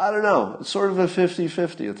 I don't know, it's sort of a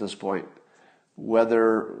 50-50 at this point,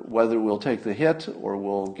 whether we'll take the hit or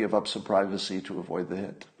we'll give up some privacy to avoid the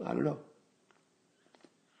hit. I don't know.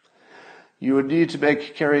 You would need to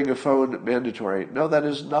make carrying a phone mandatory. No, that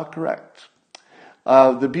is not correct.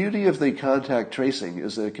 The beauty of the contact tracing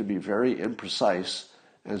is that it can be very imprecise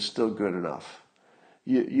and still good enough.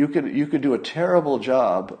 You could do a terrible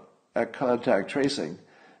job at contact tracing,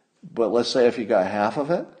 but let's say if you got half of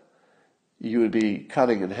it, you would be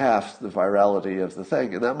cutting in half the virality of the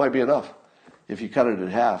thing, and that might be enough. If you cut it in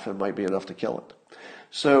half, it might be enough to kill it.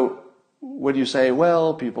 So when you say,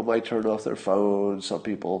 well, people might turn off their phones, some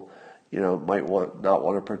people, might not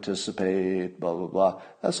want to participate, blah, blah, blah.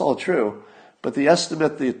 That's all true. But the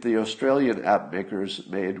estimate that the Australian app makers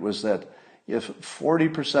made was that if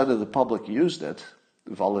 40% of the public used it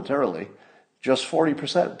voluntarily, just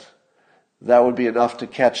 40%, that would be enough to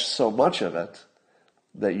catch so much of it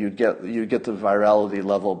that you'd get the virality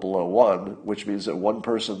level below 1, which means that one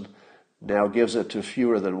person now gives it to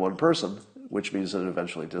fewer than one person, which means that it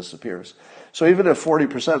eventually disappears. So even at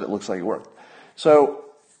 40%, it looks like it worked. So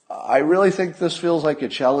I really think this feels like a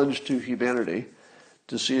challenge to humanity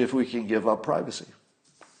to see if we can give up privacy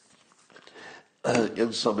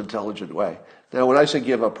in some intelligent way. Now, when I say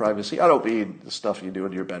give up privacy, I don't mean the stuff you do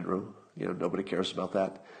in your bedroom. Nobody cares about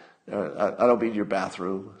that. I don't mean your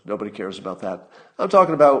bathroom. Nobody cares about that. I'm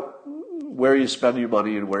talking about where you spend your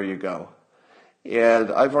money and where you go.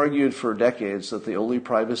 And I've argued for decades that the only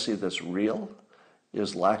privacy that's real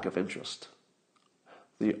is lack of interest.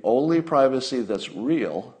 The only privacy that's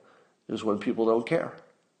real is when people don't care.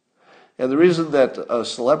 And the reason that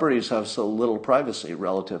celebrities have so little privacy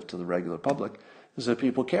relative to the regular public is that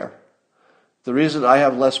people care. The reason I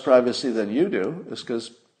have less privacy than you do is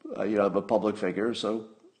because I'm a public figure, so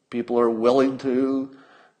people are willing to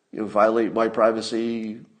violate my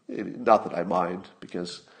privacy. Not that I mind,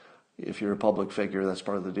 because if you're a public figure, that's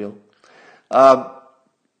part of the deal.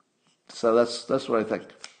 So that's what I think.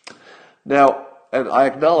 Now, and I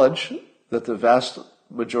acknowledge that the vast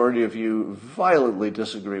majority of you violently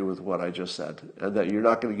disagree with what I just said, and that you're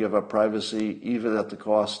not going to give up privacy even at the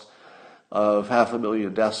cost of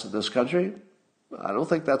 500,000 deaths in this country. I don't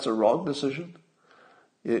think that's a wrong decision.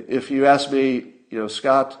 If you ask me,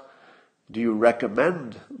 Scott, do you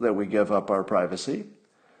recommend that we give up our privacy?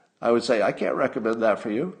 I would say, I can't recommend that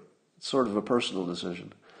for you. It's sort of a personal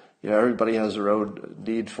decision. Everybody has their own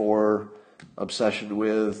need for, obsession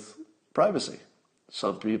with privacy.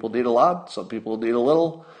 Some people need a lot, some people need a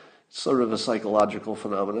little. It's sort of a psychological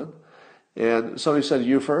phenomenon. And somebody said,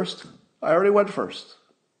 you first? I already went first.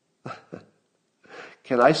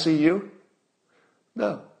 Can I see you?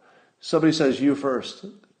 No. Somebody says, you first.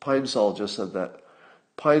 Pine Sol just said that.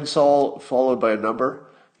 Pine Sol followed by a number.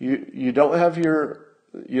 You don't have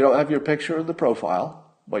your picture in the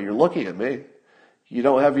profile, but you're looking at me. You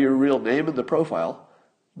don't have your real name in the profile,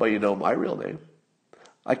 but you know my real name.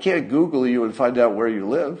 I can't Google you and find out where you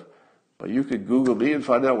live, but you could Google me and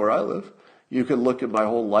find out where I live. You can look at my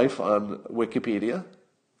whole life on Wikipedia.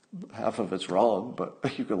 Half of it's wrong,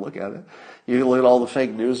 but you can look at it. You can look at all the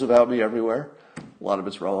fake news about me everywhere. A lot of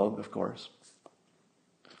it's wrong, of course.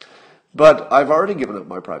 But I've already given up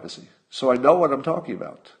my privacy, so I know what I'm talking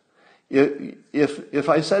about. If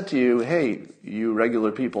I said to you, hey, you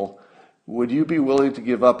regular people, would you be willing to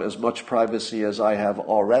give up as much privacy as I have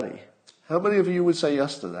already? How many of you would say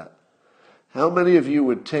yes to that? How many of you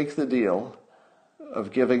would take the deal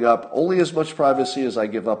of giving up only as much privacy as I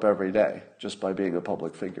give up every day, just by being a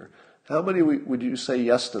public figure? How many would you say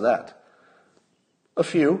yes to that? A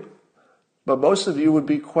few, but most of you would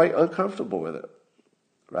be quite uncomfortable with it,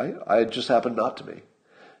 right? I just happen not to be.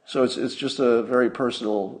 So it's just a very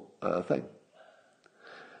personal thing.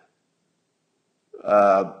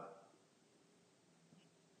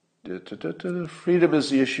 Freedom is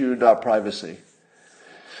the issue, not privacy.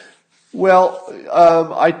 Well,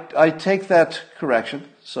 I take that correction.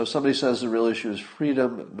 So somebody says the real issue is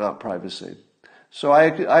freedom, not privacy. So I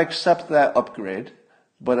accept that upgrade,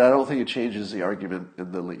 but I don't think it changes the argument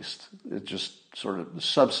in the least. It just sort of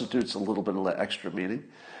substitutes a little bit of extra meaning.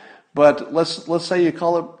 But let's say you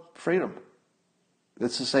call it freedom.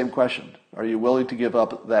 It's the same question. Are you willing to give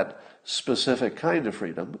up that specific kind of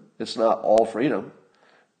freedom? It's not all freedom.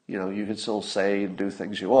 You know, you can still say and do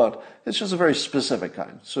things you want. It's just a very specific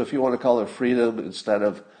kind. So if you want to call it freedom instead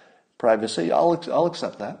of privacy, I'll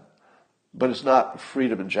accept that. But it's not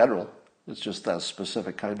freedom in general. It's just that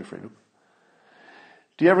specific kind of freedom.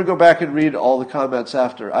 Do you ever go back and read all the comments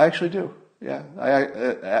after? I actually do.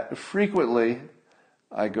 Yeah. Frequently,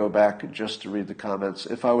 I go back just to read the comments.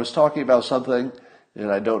 If I was talking about something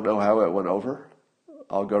and I don't know how it went over,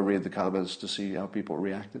 I'll go read the comments to see how people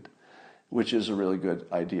reacted, which is a really good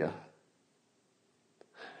idea.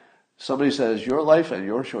 Somebody says, your life and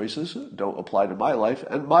your choices don't apply to my life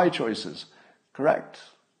and my choices. Correct.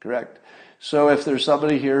 So if there's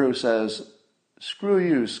somebody here who says, screw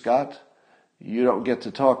you, Scott, you don't get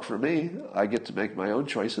to talk for me, I get to make my own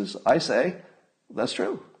choices, I say, that's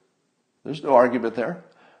true. There's no argument there.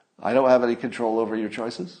 I don't have any control over your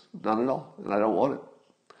choices, none at all, and I don't want it.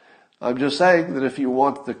 I'm just saying that if you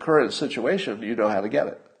want the current situation, you know how to get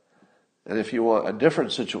it. And if you want a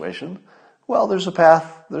different situation, well, there's a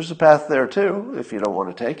path there too. If you don't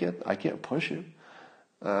want to take it, I can't push you.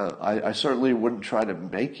 I certainly wouldn't try to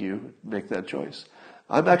make you make that choice.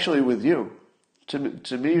 I'm actually with you.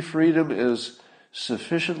 To me, freedom is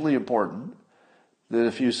sufficiently important that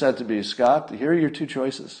if you said to me, Scott, here are your two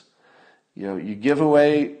choices. You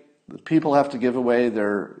know, people have to give away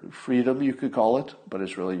their freedom, you could call it, but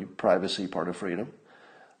it's really privacy, part of freedom.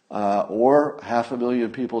 Or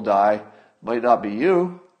 500,000 people die. Might not be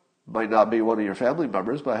you, might not be one of your family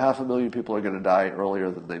members, but 500,000 people are going to die earlier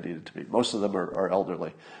than they needed to be. Most of them are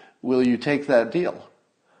elderly. Will you take that deal?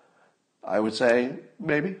 I would say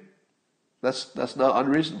maybe. That's not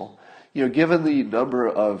unreasonable. You know, given the number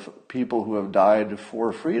of people who have died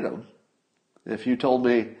for freedom, if you told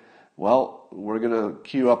me, well, we're going to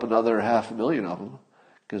queue up another 500,000 of them,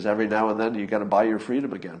 because every now and then you got to buy your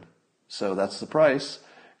freedom again. So that's the price.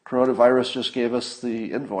 Coronavirus just gave us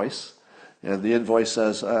the invoice, and the invoice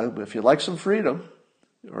says, if you'd like some freedom,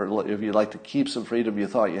 or if you'd like to keep some freedom you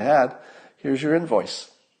thought you had, here's your invoice.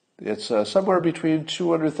 It's somewhere between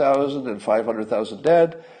 200,000 and 500,000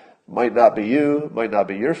 dead. Might not be you, might not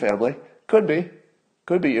be your family. Could be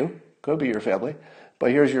you, could be your family.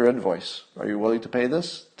 But here's your invoice. Are you willing to pay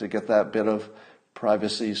this to get that bit of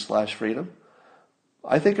privacy/freedom?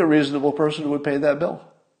 I think a reasonable person would pay that bill.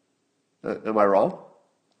 Am I wrong?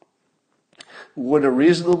 Would a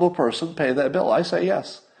reasonable person pay that bill? I say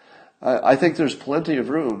yes. I think there's plenty of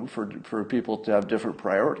room for people to have different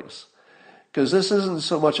priorities. Because this isn't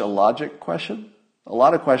so much a logic question. A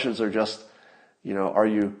lot of questions are just, you know, are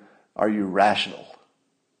you rational?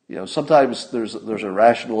 You know, sometimes there's a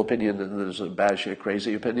rational opinion and there's a batshit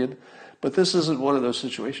crazy opinion, but this isn't one of those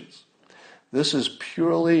situations. This is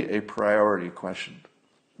purely a priority question,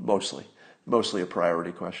 mostly a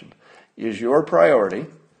priority question. Is your priority,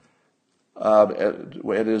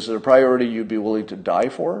 and is it a priority you'd be willing to die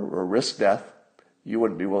for or risk death? You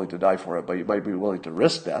wouldn't be willing to die for it, but you might be willing to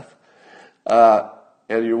risk death.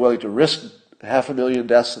 and you're willing to risk 500,000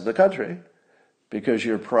 deaths in the country because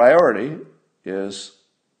your priority is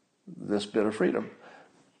this bit of freedom.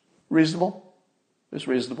 Reasonable. It's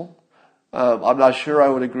reasonable. I'm not sure I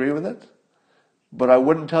would agree with it, but I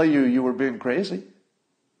wouldn't tell you you were being crazy.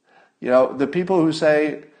 The people who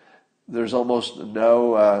say there's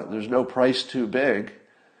no price too big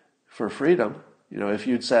for freedom, if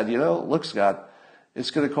you'd said, look, Scott,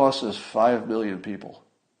 it's going to cost us 5 million people.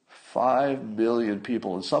 5 million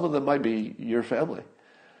people, and some of them might be your family,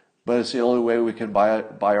 but it's the only way we can buy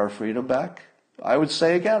our freedom back. I would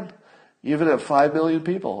say again, even at 5 million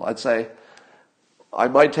people, I'd say I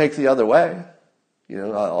might take the other way.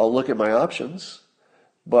 I'll look at my options,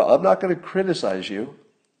 but I'm not going to criticize you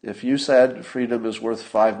if you said freedom is worth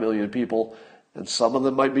 5 million people, and some of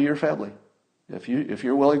them might be your family. If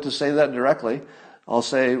you're willing to say that directly, I'll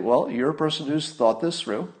say, well, you're a person who's thought this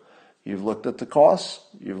through. You've looked at the costs,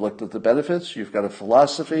 you've looked at the benefits, you've got a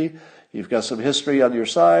philosophy, you've got some history on your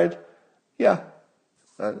side. Yeah,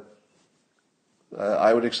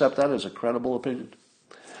 I would accept that as a credible opinion.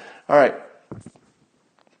 All right.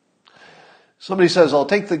 Somebody says, I'll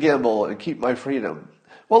take the gamble and keep my freedom.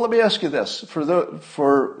 Well, let me ask you this. For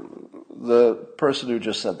the person who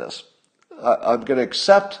just said this, I'm going to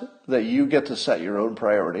accept that you get to set your own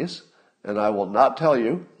priorities, and I will not tell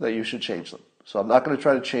you that you should change them. So I'm not going to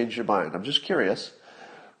try to change your mind. I'm just curious,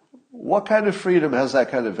 what kind of freedom has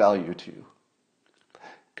that kind of value to you?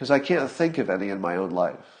 Because I can't think of any in my own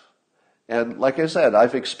life. And like I said,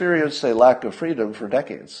 I've experienced a lack of freedom for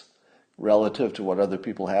decades relative to what other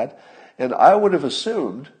people had. And I would have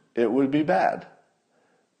assumed it would be bad.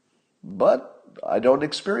 But I don't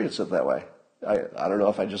experience it that way. I don't know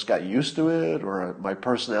if I just got used to it or my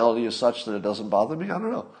personality is such that it doesn't bother me. I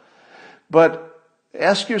don't know. But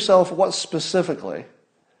ask yourself what specifically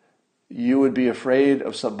you would be afraid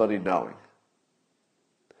of somebody knowing.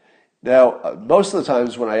 Now, most of the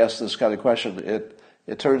times when I ask this kind of question,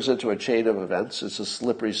 it turns into a chain of events. It's a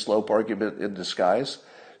slippery slope argument in disguise.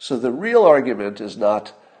 So the real argument is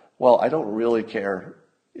not, well, I don't really care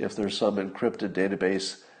if there's some encrypted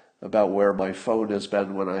database about where my phone has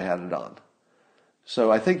been when I had it on.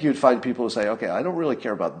 So I think you'd find people who say, okay, I don't really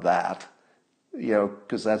care about that,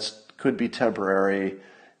 because that's could be temporary.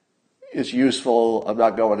 It's useful. I'm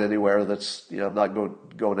not going anywhere. I'm not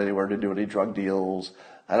going anywhere to do any drug deals.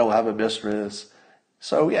 I don't have a mistress.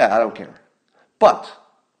 So yeah, I don't care. But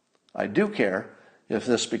I do care if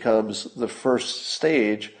this becomes the first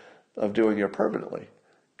stage of doing it permanently,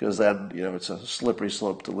 because then, it's a slippery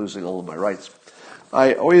slope to losing all of my rights.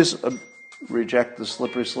 I always reject the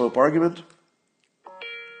slippery slope argument.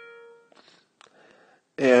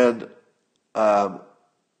 And,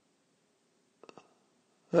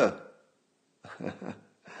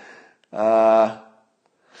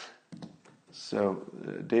 so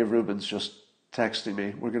Dave Rubin's just texting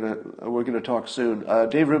me. We're gonna talk soon.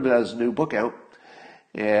 Dave Rubin has a new book out,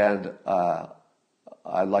 and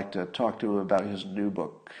I'd like to talk to him about his new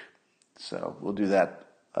book. So we'll do that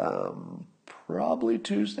probably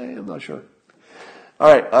Tuesday. I'm not sure.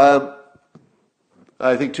 All right.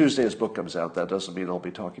 I think Tuesday his book comes out. That doesn't mean I'll be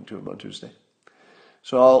talking to him on Tuesday.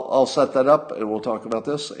 So I'll set that up and we'll talk about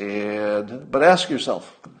this. But ask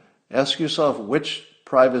yourself which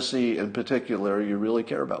privacy in particular you really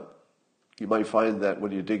care about. You might find that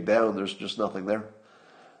when you dig down, there's just nothing there.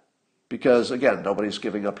 Because again, nobody's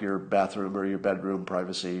giving up your bathroom or your bedroom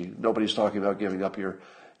privacy. Nobody's talking about giving up your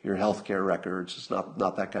healthcare records. It's not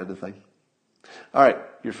that kind of thing. All right,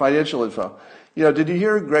 your financial info. Did you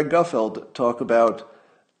hear Greg Gutfeld talk about,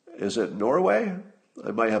 is it Norway?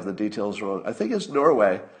 I might have the details wrong. I think it's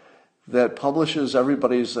Norway that publishes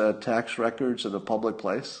everybody's tax records in a public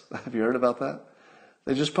place. Have you heard about that?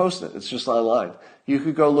 They just post it. It's just online. You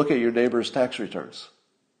could go look at your neighbor's tax returns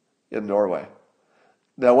in Norway.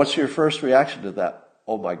 Now, what's your first reaction to that?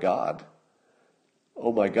 Oh my God.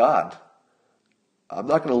 Oh my God. I'm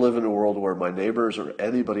not going to live in a world where my neighbors or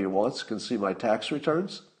anybody who wants can see my tax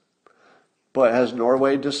returns. But has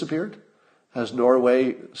Norway disappeared? Has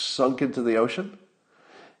Norway sunk into the ocean?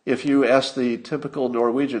 If you ask the typical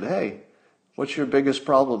Norwegian, hey, what's your biggest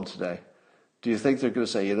problem today? Do you think they're going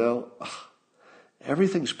to say,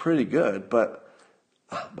 everything's pretty good, but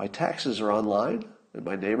my taxes are online and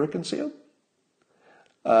my neighbor can see them?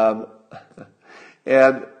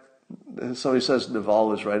 And somebody says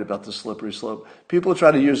Naval is right about the slippery slope. People try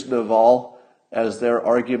to use Naval as their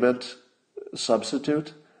argument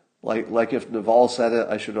substitute. Like if Naval said it,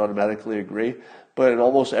 I should automatically agree. But in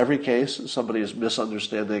almost every case, somebody is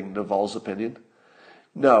misunderstanding Naval's opinion.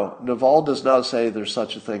 No, Naval does not say there's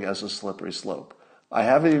such a thing as a slippery slope. I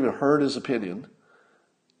haven't even heard his opinion,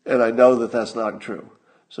 and I know that that's not true.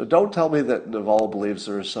 So don't tell me that Naval believes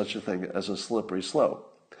there is such a thing as a slippery slope.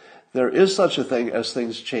 There is such a thing as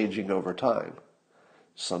things changing over time.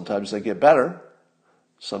 Sometimes they get better.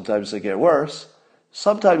 Sometimes they get worse.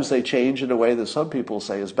 Sometimes they change in a way that some people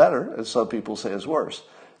say is better and some people say is worse.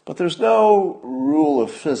 But there's no rule of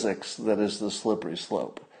physics that is the slippery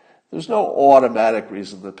slope. There's no automatic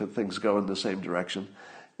reason that things go in the same direction.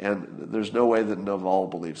 And there's no way that Naval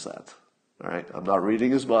believes that. All right? I'm not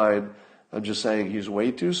reading his mind. I'm just saying he's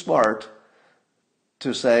way too smart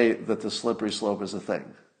to say that the slippery slope is a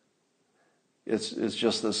thing. It's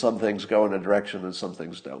just that some things go in a direction and some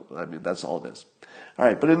things don't. I mean, that's all it is. All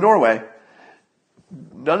right, but in Norway,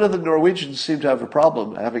 none of the Norwegians seem to have a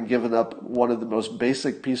problem having given up one of the most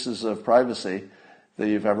basic pieces of privacy that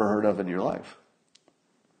you've ever heard of in your life.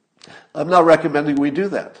 I'm not recommending we do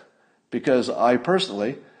that because I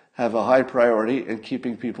personally have a high priority in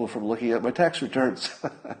keeping people from looking at my tax returns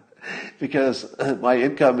because my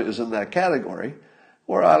income is in that category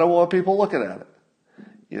where I don't want people looking at it.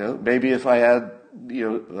 You know, maybe if I had,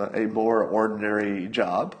 a more ordinary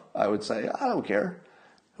job, I would say, I don't care.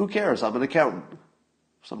 Who cares? I'm an accountant.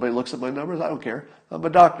 If somebody looks at my numbers, I don't care. I'm a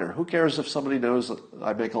doctor. Who cares if somebody knows that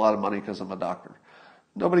I make a lot of money because I'm a doctor?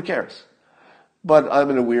 Nobody cares. But I'm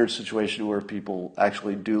in a weird situation where people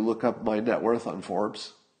actually do look up my net worth on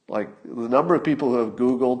Forbes. Like, the number of people who have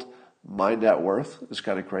Googled my net worth is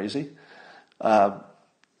kind of crazy.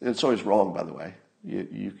 It's always wrong, by the way.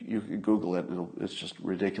 You can Google it, and it's just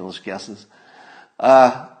ridiculous guesses.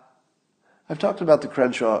 I've talked about the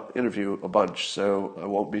Crenshaw interview a bunch, so I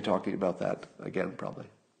won't be talking about that again, probably.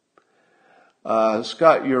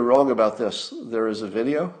 Scott, you're wrong about this. There is a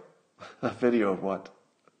video. A video of what?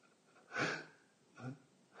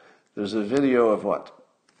 There's a video of what?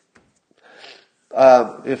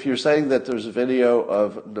 If you're saying that there's a video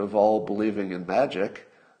of Naval believing in magic,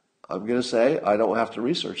 I'm going to say I don't have to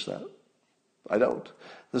research that. I don't.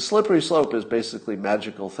 The slippery slope is basically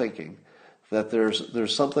magical thinking, that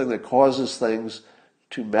there's something that causes things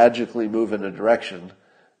to magically move in a direction,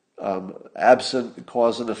 absent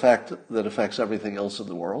cause and effect that affects everything else in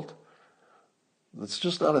the world. That's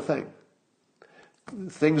just not a thing.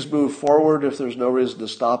 Things move forward if there's no reason to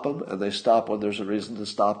stop them, and they stop when there's a reason to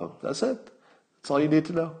stop them. That's it. That's all you need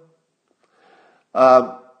to know.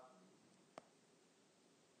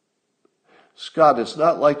 Scott, it's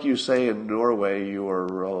not like you say in Norway you are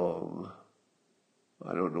wrong.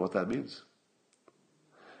 I don't know what that means.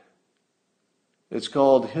 It's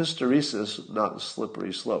called hysteresis, not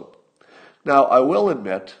slippery slope. Now, I will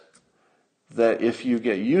admit that if you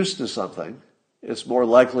get used to something, it's more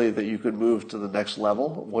likely that you could move to the next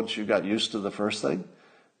level once you got used to the first thing.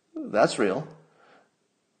 That's real.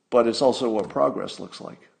 But it's also what progress looks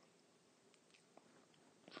like.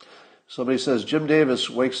 Somebody says, Jim Davis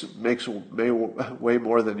makes way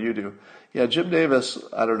more than you do. Yeah, Jim Davis,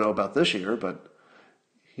 I don't know about this year, but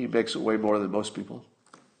he makes way more than most people.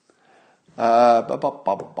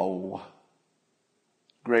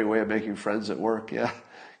 Great way of making friends at work, yeah.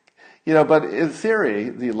 But in theory,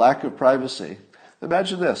 the lack of privacy,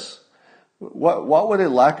 imagine this. What would a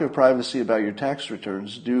lack of privacy about your tax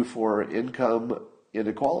returns do for income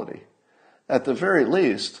inequality? At the very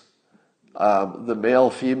least, the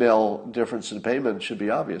male-female difference in payment should be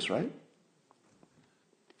obvious, right?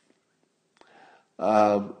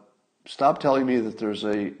 Stop telling me that there's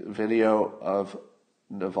a video of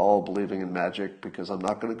Naval believing in magic, because I'm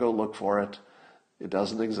not going to go look for it. It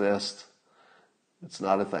doesn't exist. It's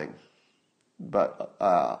not a thing. But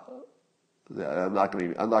I'm not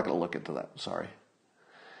going to look into that. Sorry.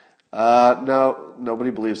 No, nobody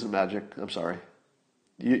believes in magic. I'm sorry.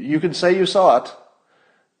 You can say you saw it.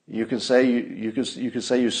 You can say you can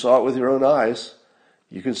say you saw it with your own eyes.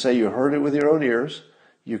 You can say you heard it with your own ears.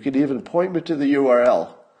 You can even point me to the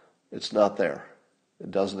URL. It's not there.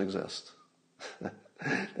 It doesn't exist.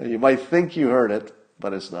 You might think you heard it,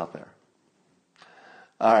 but it's not there.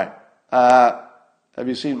 All right. Have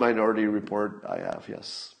you seen Minority Report? I have,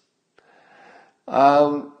 yes.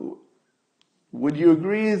 Would you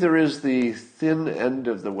agree there is the thin end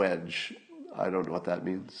of the wedge? I don't know what that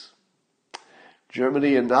means.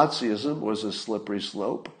 Germany and Nazism was a slippery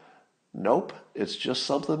slope. Nope, it's just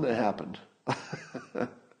something that happened.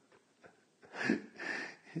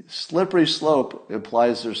 Slippery slope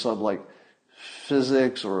implies there's some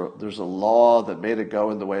physics or there's a law that made it go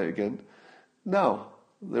in the way again. No,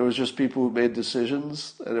 there was just people who made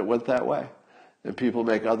decisions and it went that way. And people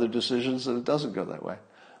make other decisions and it doesn't go that way.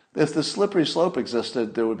 If the slippery slope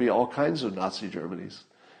existed, there would be all kinds of Nazi Germanys.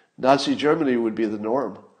 Nazi Germany would be the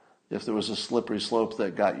norm if there was a slippery slope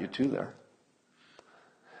that got you to there.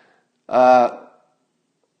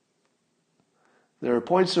 There are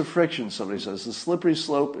points of friction, somebody says. The slippery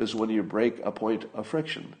slope is when you break a point of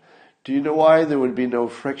friction. Do you know why there would be no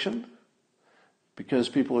friction? Because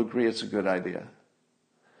people agree it's a good idea.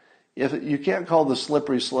 If you can't call the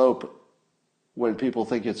slippery slope when people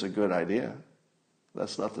think it's a good idea.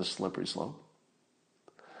 That's not the slippery slope.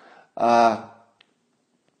 All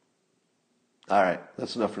right,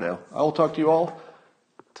 that's enough for now. I will talk to you all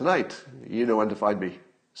tonight. You know when to find me.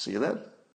 See you then.